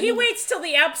out. and then, he waits till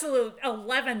the absolute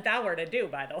 11th hour to do,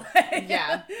 by the way.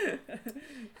 Yeah.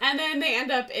 And then they end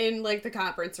up in like the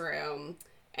conference room.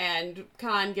 And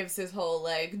Khan gives his whole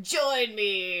like, join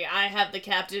me! I have the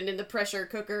captain in the pressure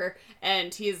cooker,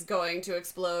 and he's going to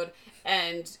explode.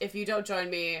 And if you don't join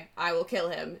me, I will kill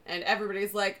him. And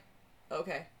everybody's like,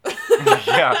 okay.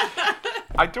 Yeah.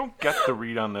 I don't get the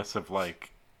read on this of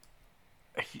like,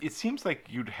 it seems like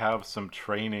you'd have some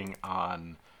training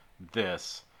on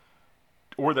this,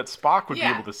 or that Spock would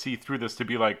Yeah. be able to see through this to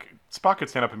be like, Spock could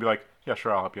stand up and be like, yeah,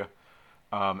 sure, I'll help you.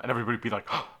 And everybody would be like,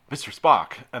 oh, Mr.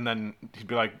 Spock. And then he'd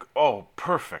be like, oh,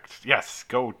 perfect. Yes,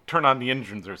 go turn on the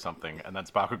engines or something. And then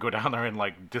Spock would go down there and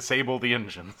like disable the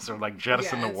engines or like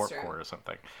jettison Yeah, the warp that's true. core or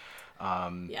something.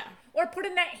 Yeah. Or put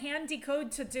in that handy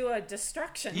code to do a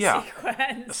destruction Yeah.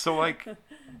 sequence. So like,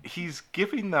 he's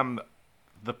giving them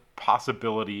the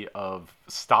possibility of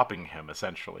stopping him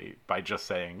essentially by just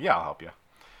saying, yeah, I'll help you.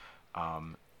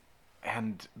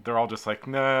 And they're all just like,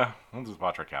 nah, we'll just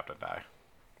watch our captain die.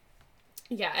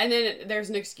 Yeah, and then there's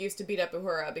an excuse to beat up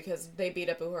Uhura because they beat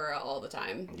up Uhura all the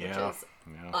time, Yeah, which is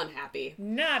yeah. unhappy.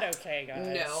 Not okay,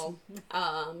 guys. No,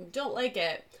 don't like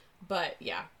it, but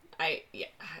yeah,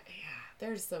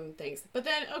 there's some things. But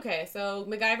then, okay, so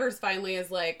MacGyver's finally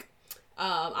is like,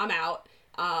 I'm out.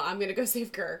 I'm gonna go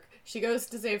save Kirk. She goes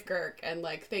to save Kirk, and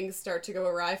like things start to go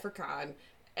awry for Khan,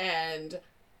 and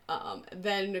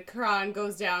then Khan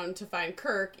goes down to find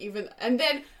Kirk. And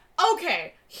then,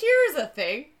 okay, here's a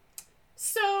thing.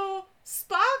 So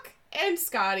Spock and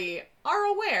Scotty are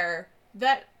aware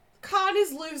that Khan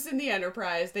is loose in the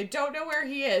Enterprise. They don't know where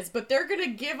he is, but they're gonna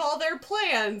give all their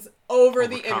plans over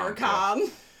the Khan,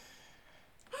 intercom.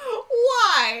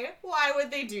 Why? Why would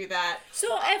they do that?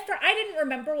 So after I didn't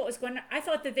remember what was going on, I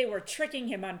thought that they were tricking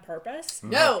him on purpose.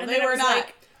 No, And they then I were was not.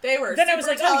 like- They were. Then I was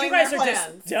super like, oh, you telling guys their are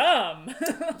plans. just dumb.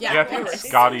 Yeah, Yeah, I they think were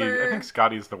Scotty. super- I think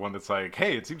Scotty's the one that's like,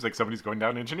 "Hey, it seems like somebody's going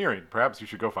down engineering. Perhaps you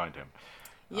should go find him."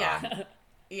 Yeah.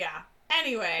 Yeah.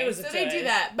 Anyway, It was a so they do tease.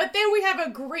 that. But then we have a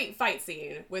great fight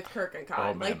scene with Kirk and Oh,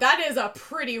 Khan. man. Like, that is a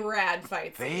pretty rad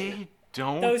fight scene. They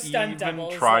don't Those stunt even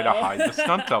doubles, try to though. hide the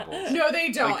stunt doubles. No,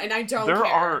 they don't, Like, and I don't there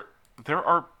care. there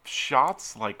are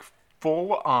shots like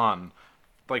full on,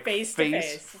 like Face to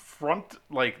face. front,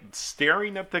 like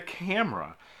staring at the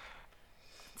camera.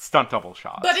 Stunt double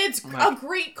shots. But it's Like, a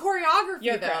great choreography,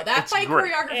 You're though. correct. That It's fight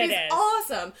great. choreography It is is.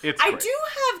 awesome. It's I great. do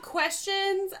have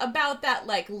questions about that,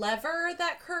 like, lever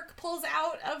that Kirk pulls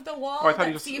out of the wall. Oh, I thought that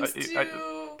he just. seems I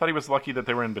to... thought he was lucky that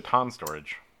they were in baton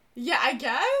storage. Yeah, I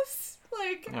guess.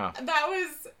 Like, Yeah. that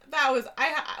was.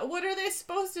 What are they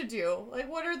supposed to do? Like,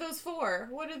 what are those for?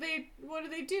 What do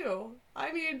they do?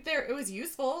 I mean, it was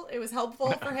useful. It was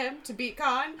helpful for him to beat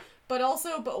Khan, but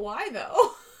why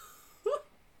though?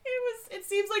 It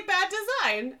seems like bad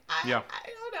design. Yeah. I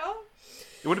don't know.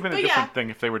 It would have been a But different yeah. thing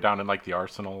if they were down in like the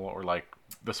arsenal or like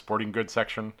the sporting goods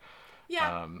section. Yeah.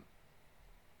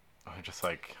 I'm just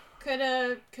like,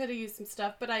 Coulda used some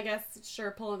stuff, but I guess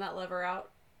sure pulling that lever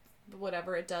out,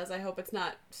 whatever it does. I hope it's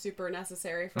not super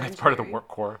necessary for. it's part of the engineering. warp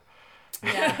core.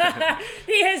 Yeah.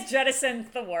 He has jettisoned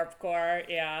the warp core.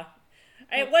 Yeah,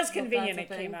 it was Well, convenient.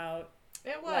 that's It a came thing. out.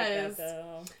 It Like that, was.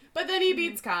 though. But then he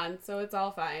beats Khan, so it's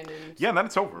all fine. And Yeah, and then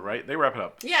it's over, right? They wrap it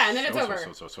up. Yeah, and then it's over.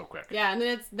 So quick. yeah,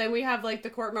 and then we have like the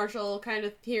court-martial kind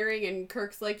of hearing, and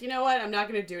Kirk's like, you know what? I'm not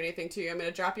going to do anything to you. I'm going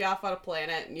to drop you off on a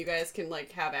planet, and you guys can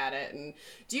like have at it. And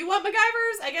do you want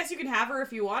MacGyver's? I guess you can have her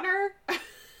if you want her.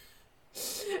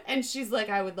 And she's like,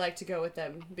 I would like to go with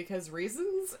them because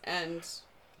reasons, and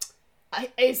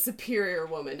a superior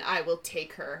woman. I will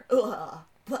take her. Ugh.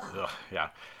 Ugh, yeah.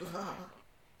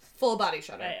 Full body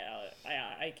shudder.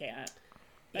 I can't.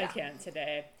 Yeah. I can't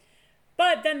today.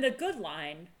 But then the good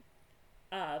line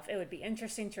of, it would be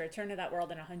interesting to return to that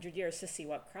world in 100 years to see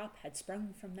what crop had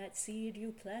sprung from that seed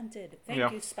you planted. Thank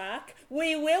you, Spock.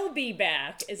 We will be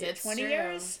back. Is it 20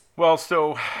 years? Well,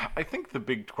 so I think the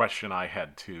big question I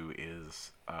had too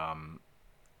is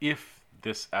if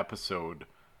this episode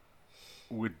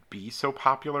would be so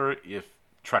popular if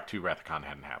Trek II Wrath of Khan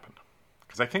hadn't happened.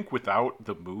 Because I think without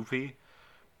the movie,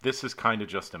 this is kind of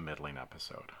just a middling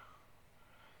episode.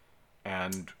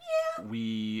 And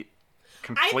we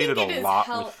conflated a lot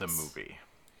with the movie.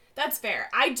 That's fair.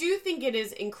 I do think it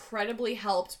is incredibly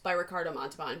helped by Ricardo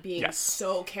Montalban being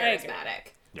so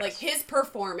charismatic. Yes. Like, his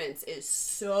performance is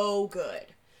so good.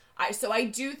 So I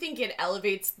do think it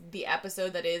elevates the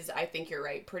episode that is, I think you're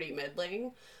right, pretty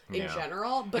middling in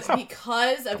general. But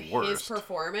because of his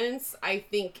performance, I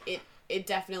think it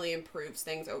definitely improves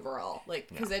things overall. Like,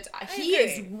 because he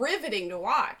is riveting to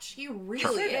watch. He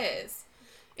really is.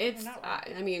 It's,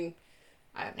 I mean...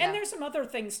 And there's some other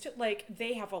things too. Like,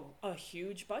 they have a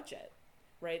huge budget,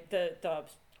 right? The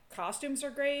costumes are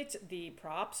great. The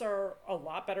props are a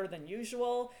lot better than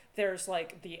usual. There's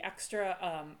like the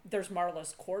extra, there's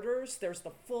Marla's quarters. There's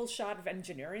the full shot of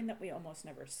engineering that we almost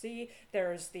never see.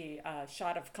 There's the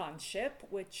shot of Khan's ship,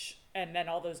 and then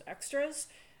all those extras.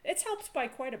 It's helped by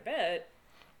quite a bit.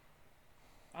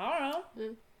 I don't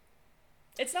know.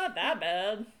 It's not that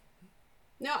bad.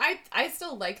 No, I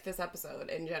still like this episode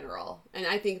in general, and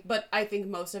I think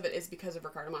most of it is because of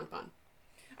Ricardo Montalban.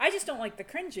 I just don't like the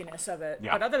cringiness of it.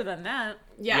 Yeah. But other than that,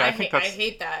 I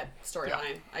hate that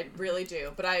storyline. Yeah. I really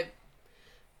do. But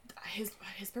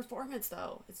his performance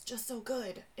though, it's just so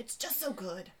good. It's just so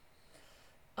good.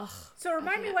 Ugh. So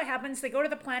remind me what happens. They go to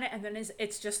the planet, and then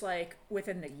it's just like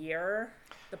within the year,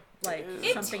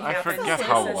 something happens. I forget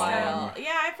how long.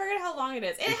 Yeah, I forget how long it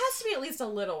is. It has to be at least a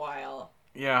little while.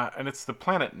 Yeah, and it's the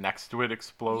planet next to it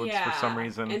explodes for some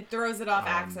reason. And throws it off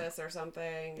axis or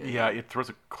something. Yeah, it throws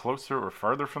it closer or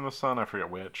farther from the sun. I forget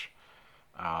which.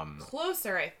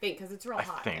 Closer, I think, because it's real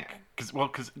hot there. Because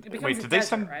wait, did they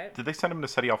send him to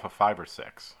SETI Alpha 5 or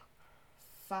 6?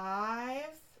 5?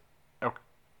 Oh,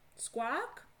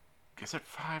 Squawk? Is it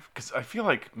 5? Because I feel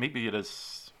like maybe it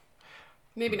is.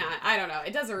 Maybe not. I don't know.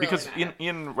 It doesn't really matter. Because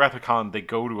in Wrath of Khan, they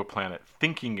go to a planet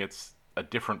thinking it's a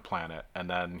different planet, and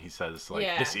then he says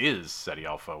this is SETI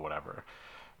Alpha whatever.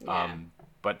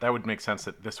 But that would make sense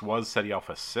that this was SETI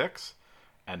Alpha 6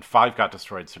 and 5 got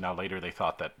destroyed, so now later they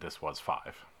thought that this was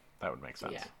 5. That would make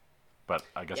sense. But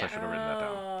I guess I should have written that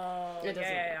down.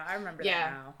 Yeah, I remember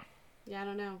that now. Yeah, I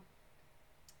don't know.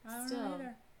 I don't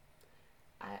know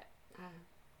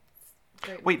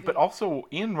either. Wait, but also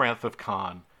in Wrath of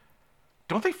Khan,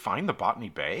 don't they find the Botany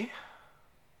Bay?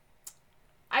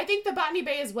 I think the Botany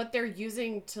Bay is what they're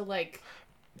using to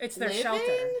it's their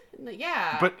shelter.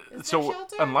 Yeah. But so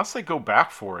unless they go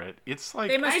back for it, it's like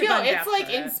they must it's like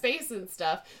in space and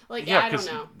stuff. I don't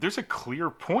know. There's a clear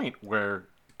point where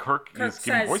Kirk is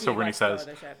giving voiceover and he says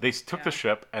they took the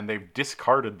ship and they've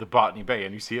discarded the Botany Bay,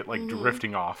 and you see it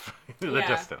drifting off into the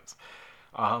distance.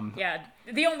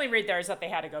 The only read there is that they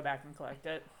had to go back and collect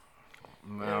it.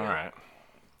 All right.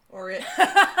 Or it.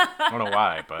 I don't know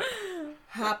why, but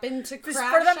happened to crash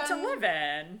for them to live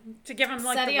in, to give them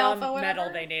the raw metal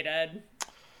they needed.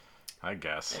 I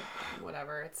guess.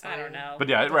 Whatever, it's fine. I don't know. But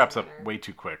yeah, it wraps up way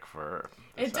too quick for.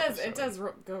 It does. Episode. It does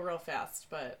go real fast,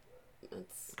 but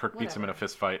it's. Kirk beats him in a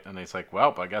fist fight, and he's like,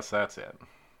 "Well, I guess that's it."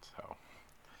 So.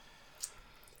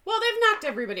 Well, they've knocked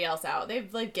everybody else out.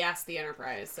 They've gassed the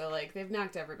Enterprise, so they've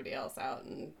knocked everybody else out,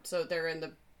 and so they're in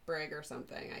the brig or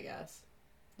something. I guess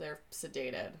they're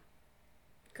sedated.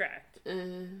 Correct.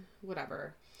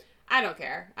 Whatever. I don't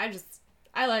care.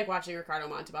 I like watching Ricardo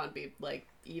Montalban be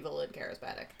evil and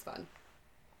charismatic. It's fun.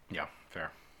 Yeah,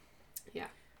 fair. Yeah.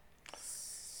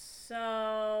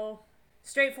 So,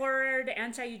 straightforward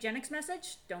anti-eugenics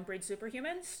message. Don't breed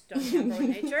superhumans. Don't tamper with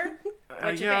nature.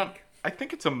 What do you think? I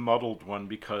think it's a muddled one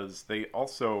because they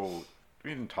also, we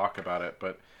didn't talk about it,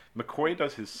 but McCoy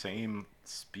does his same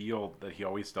spiel that he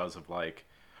always does of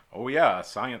oh yeah,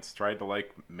 science tried to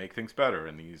make things better,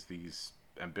 and these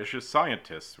ambitious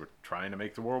scientists were trying to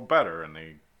make the world better, and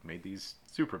they made these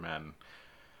supermen.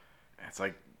 it's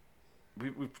like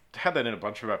we've had that in a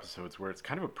bunch of episodes where it's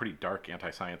kind of a pretty dark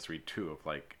anti-science read too, of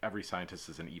like every scientist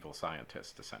is an evil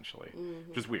scientist essentially,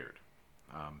 which is weird.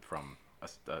 From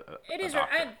it is.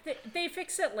 They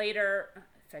fix it later.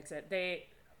 They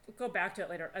go back to it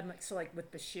later. And so like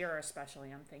with Bashir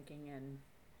especially, I'm thinking in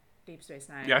Deep Space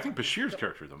Nine. Yeah, I think Bashir's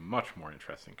character is a much more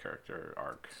interesting character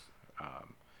arc.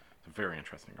 It's a very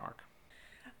interesting arc.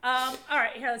 All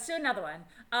right, here, let's do another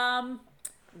one.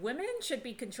 Women should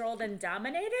be controlled and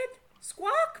dominated?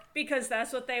 Squawk? Because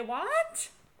that's what they want?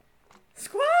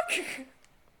 Squawk?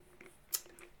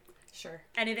 Sure.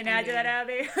 Anything to add to that,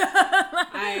 Abby?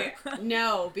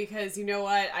 No, because you know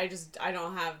what? I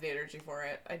don't have the energy for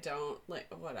it. I don't,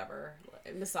 whatever.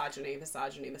 Misogyny.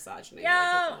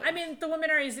 Yeah, I mean, the women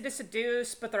are easy to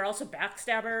seduce, but they're also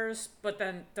backstabbers. But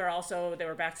then they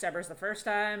were backstabbers the first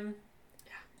time.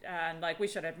 Yeah. And, we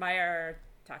should admire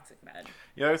toxic men.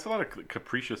 Yeah, there's a lot of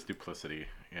capricious duplicity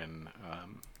in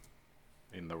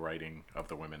the writing of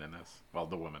the women in this. Well,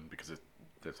 the women, because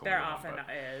there often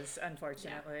is,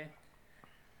 unfortunately. Yeah.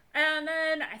 And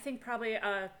then I think probably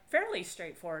a fairly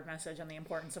straightforward message on the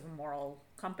importance of a moral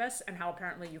compass and how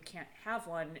apparently you can't have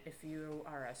one if you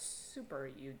are a super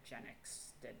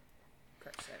eugenicist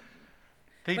person.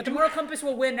 But the moral compass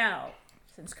will win out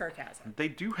since Kirk hasn't. They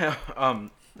do have a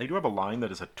line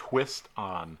that is a twist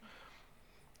on.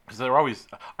 Because they're always,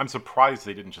 I'm surprised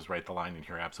they didn't just write the line in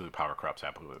here, absolute power corrupts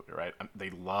absolutely, right?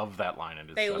 They love that line, and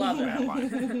it's such a bad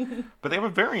line. But they have a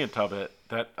variant of it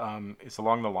that is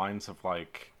along the lines of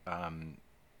it's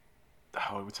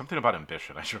something about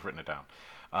ambition. I should have written it down.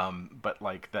 But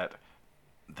that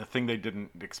the thing they didn't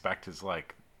expect is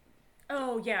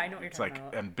oh yeah, I know what you're talking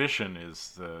about. Ambition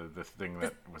is the thing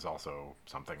that was also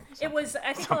something. It was,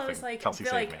 I think it was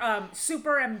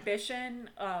super ambition.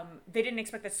 They didn't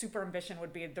expect that super ambition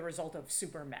would be the result of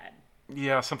super men.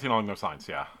 Yeah, something along those lines.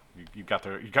 Yeah, you got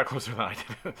there. You got closer than I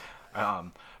did.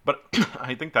 But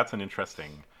I think that's an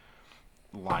interesting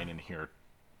line in here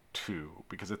too,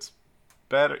 because it's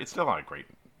better. It's still not great,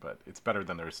 but it's better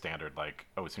than their standard.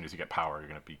 As soon as you get power, you're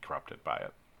going to be corrupted by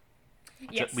it.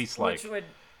 Yes, at least which would.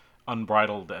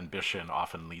 Unbridled ambition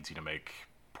often leads you to make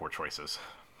poor choices.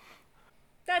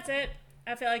 That's it.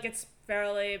 I feel like it's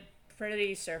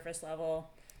pretty surface level.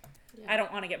 Yeah. I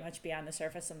don't want to get much beyond the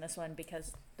surface in this one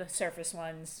because the surface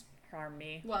ones harm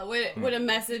me. Well, would a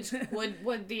message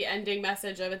would the ending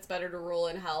message of "it's better to rule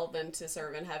in hell than to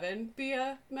serve in heaven" be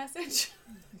a message?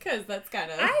 Because that's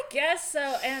kind of. I guess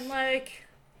so, and I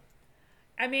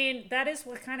mean that is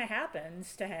what kind of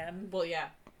happens to him. Well, yeah.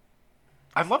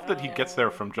 I love that he gets there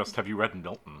from just, have you read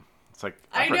Milton? It's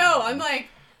I know, I'm like,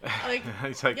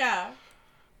 he's yeah.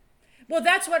 Well,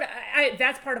 that's what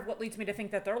that's part of what leads me to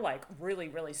think that they're really,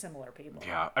 really similar people.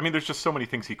 Yeah, I mean, there's just so many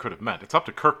things he could have meant. It's up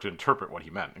to Kirk to interpret what he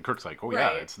meant. And Kirk's like, oh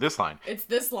yeah, it's this line. It's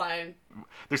this line.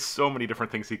 There's so many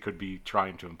different things he could be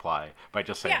trying to imply by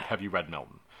just saying, have you read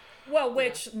Milton? Well,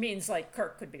 which means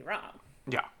Kirk could be wrong.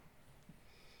 Yeah.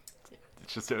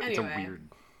 It's just it's a weird.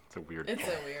 It's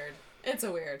a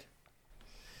weird.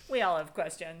 We all have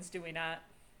questions, do we not?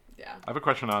 Yeah. I have a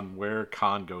question on where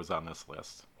Khan goes on this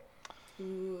list.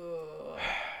 Ooh.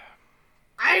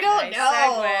 I don't know.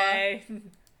 Segue.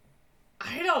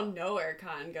 I don't know where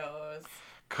Khan goes.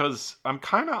 Because I'm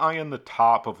kind of eyeing the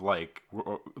top of the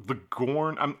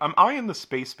Gorn. I'm eyeing the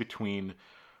space between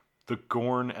the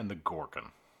Gorn and the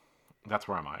Gorgon. That's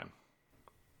where I'm eyeing.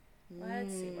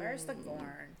 Let's see. Where's the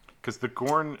Gorn? Because the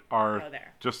Gorn are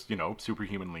just,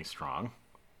 superhumanly strong.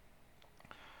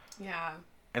 Yeah.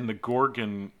 And the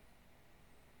Gorgon,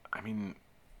 I mean,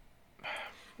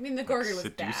 the Gorgon was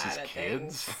bad at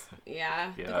kids. Things.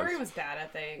 Yeah. The Gorgon was bad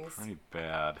at things. Pretty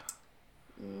bad.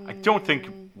 I don't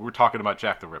think we're talking about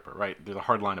Jack the Ripper, right? There's a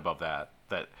hard line above that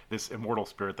this immortal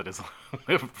spirit that has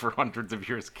lived for hundreds of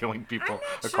years killing people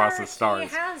across the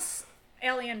stars. He has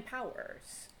alien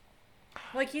powers.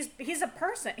 He's a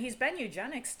person. He's been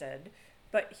eugenicsed,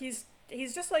 but he's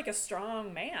just a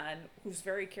strong man who's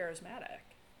very charismatic.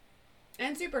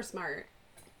 And super smart.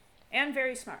 And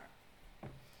very smart.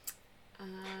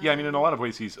 Yeah, I mean, in a lot of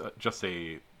ways, he's just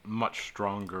a much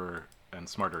stronger and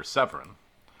smarter Severin.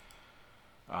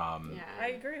 Yeah, I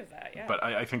agree with that, yeah. But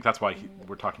I think that's why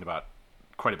we're talking about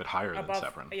quite a bit higher than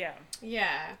Severin. Yeah.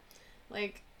 Yeah.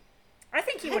 I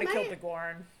think he would have killed the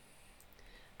Gorn.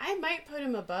 I might put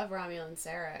him above Romulan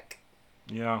Sarek.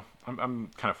 Yeah, I'm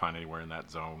kind of fine anywhere in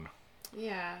that zone.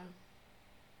 Yeah.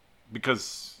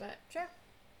 Because... But, sure.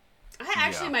 I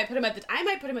actually might put him at the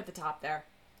top there.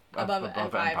 Above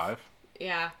M5.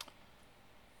 Yeah.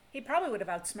 He probably would have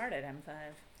outsmarted M5.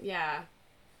 Yeah.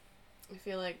 I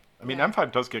feel like... I mean,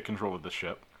 M5 does get control of the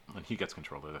ship, and he gets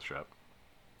control of the ship.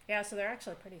 Yeah, so they're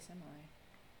actually pretty similar.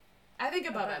 I think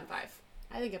above M5.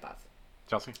 I think above.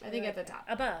 Chelsea? I think at the top.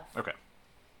 Above. Okay.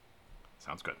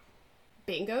 Sounds good.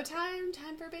 Bingo time?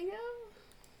 Time for bingo?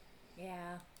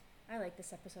 Yeah. I like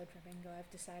this episode for bingo. I've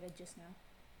decided just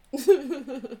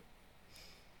now.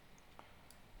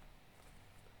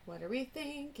 What are we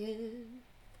thinking?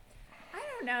 I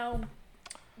don't know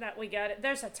that we got it.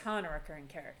 There's a ton of recurring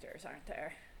characters, aren't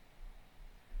there?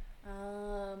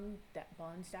 That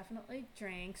Bones definitely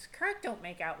drinks. Kirk don't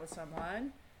make out with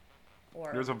someone.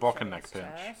 Or There's a Vulcan show neck his pinch.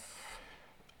 chest.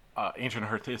 Ancient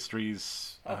Earth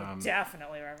Histories. Oh,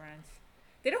 definitely reference.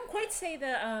 They don't quite say the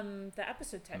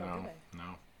episode title, do they?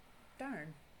 No.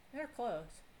 Darn, they're close.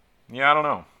 Yeah, I don't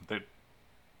know. I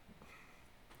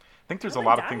think there's a Nobody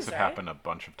lot of things dies, that right? happen a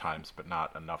bunch of times, but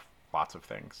not enough. Lots of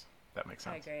things. That makes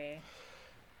I sense. agree.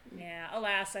 Yeah,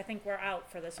 alas, I think we're out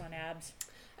for this one, Abs.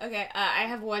 Okay, I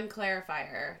have one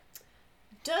clarifier.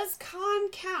 Does Khan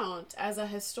count as a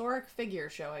historic figure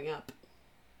showing up?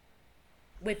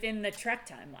 Within the Trek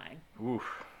timeline, Ooh,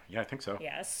 yeah, I think so.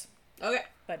 yes, Okay.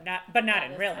 but not That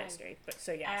in is real fine. history. But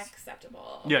so yes,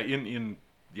 Acceptable. Yeah, in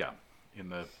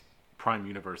the Prime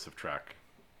universe of Trek,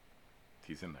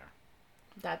 he's in there.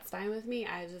 That's fine with me.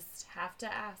 I just have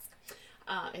to ask.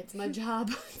 It's my job.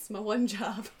 It's my one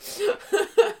job.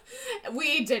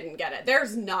 We didn't get it.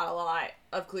 There's not a lot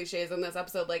of cliches in this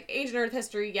episode. Like, Ancient Earth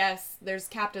history, yes. There's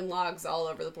Captain Logs all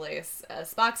over the place.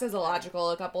 Spock says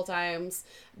illogical a couple times.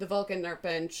 The Vulcan nerf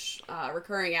pinch,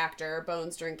 recurring actor,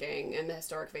 Bones drinking, and the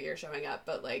historic figure showing up.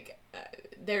 But, like,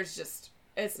 there's just...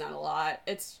 It's not a lot.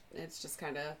 It's just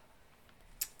kind of...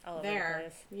 all over there. the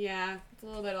place. Yeah, it's a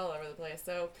little bit all over the place.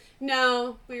 So,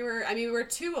 no, we were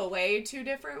two away two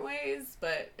different ways,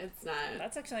 but it's not.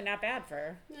 That's actually not bad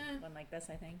for Eh. one like this,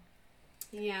 I think.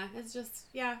 Yeah, it's just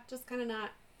kind of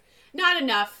not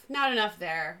enough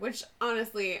there, which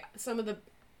honestly, some of the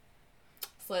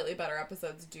slightly better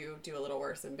episodes do a little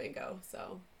worse in bingo,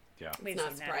 so Yeah. We've it's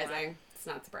not seen that a lot. surprising. It's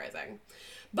not surprising.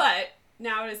 But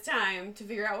now it is time to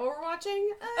figure out what we're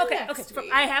watching Okay, next so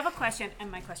week. I have a question,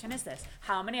 and my question is this: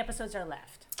 how many episodes are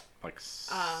left? Like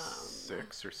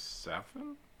 6 or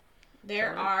 7?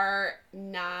 There Sorry. are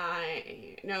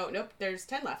 9. Nope. There's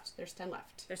 10 left. There's 10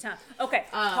 left. There's not. Okay,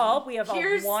 Paul, we have a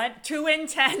here's- 1, 2, and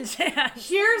 10 chance.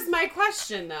 Here's my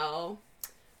question, though.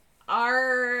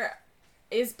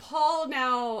 Is Paul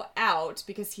now out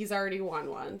because he's already won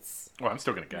once? Well, I'm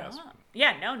still going to guess.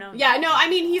 Yeah, no. Yeah, no, I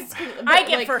mean, he's... I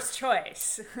get like, first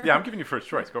choice. Yeah, I'm giving you first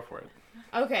choice. Go for it.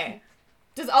 Okay.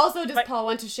 Does But- Paul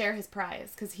want to share his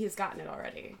prize? Because he's gotten it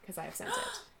already, because I have sent it.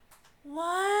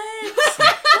 What?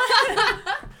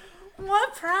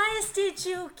 What prize did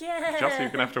you get? Chelsea, you're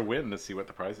going to have to win to see what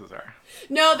the prizes are.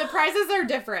 No, the prizes are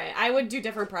different. I would do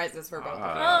different prizes for both of you.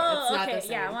 Oh, It's not okay. the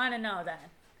same. Yeah, I want to know that.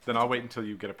 Then I'll wait until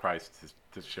you get a prize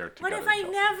to share together. What if I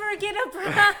Chelsea. never get a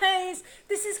prize?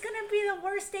 This is going to be the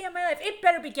worst day of my life. It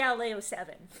better be Galileo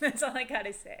 7. That's all I got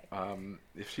to say.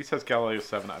 If she says Galileo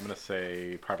 7, I'm going to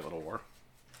say Private Little War.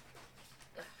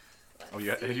 Oh,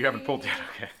 you haven't pulled yet?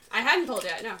 Okay. I hadn't pulled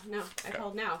yet. No. I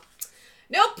pulled now.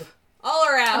 Nope. All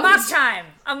around. A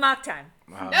mock time.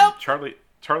 Nope.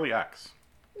 Charlie X.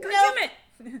 God Nope.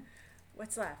 damn it.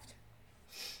 What's left?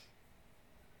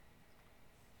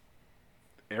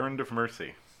 Errand of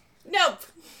Mercy. Nope.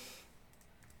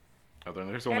 Oh, then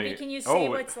there's only... Abby, can you see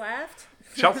what's left?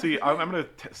 Chelsea, I'm going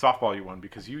to softball you one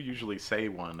because you usually say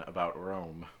one about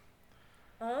Rome.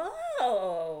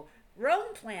 Oh,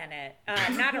 Rome Planet.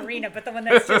 Not Arena, but the one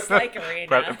that's just like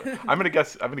Arena. I'm going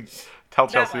to tell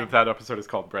Chelsea one. that episode is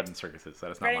called Bread and Circuses.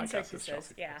 That is not Bread my and guess. It's circuses,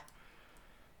 Chelsea. yeah.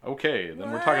 Okay, then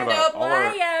we're What? talking about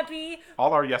Why, Abby?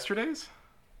 all our yesterdays.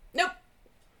 Nope.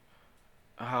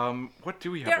 What do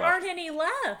we have There left? aren't any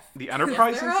left. The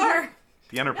Enterprise Yes, there incident? are.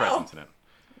 The Enterprise No. incident.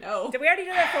 No. Did we already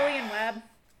do that Folian Web?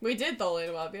 We did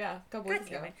Tholian Web, yeah. A couple God weeks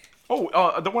damn ago. it.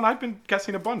 Oh, the one I've been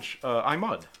guessing a bunch.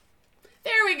 iMud.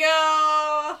 There we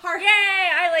go. Yay!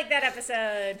 I like that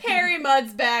episode. Harry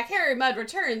Mudd's back. Harry Mudd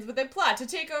returns with a plot to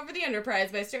take over the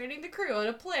Enterprise by stranding the crew on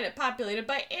a planet populated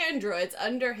by androids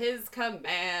under his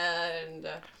command.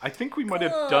 I think we might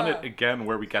have done it Cool. again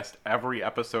where we guessed every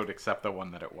episode except the one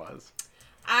that it was.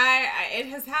 It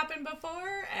has happened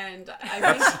before, and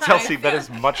I think Chelsea, that is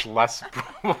much less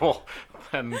probable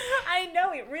than I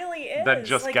know, it really is.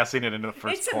 just Like, guessing it in the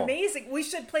first It's poll. amazing. We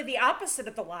should play the opposite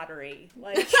of the lottery.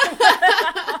 Like,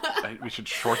 We should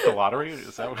short the lottery?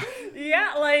 Is that what...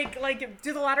 yeah, like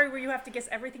do the lottery where you have to guess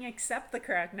everything except the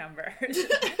correct number.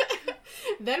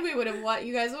 Then we would have won.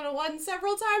 You guys would have won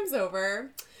several times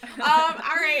over. All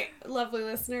right, lovely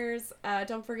listeners.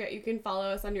 Don't forget you can follow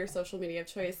us on your social media of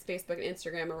choice. Facebook and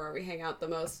Instagram are where we hang out the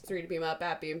most. 3tobeamup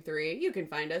at Beam3. You can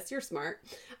find us. You're smart.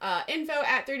 Info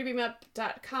at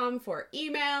 3tobeamup.com for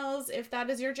emails if that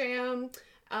is your jam.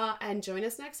 And join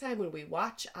us next time when we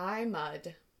watch I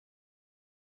Mud.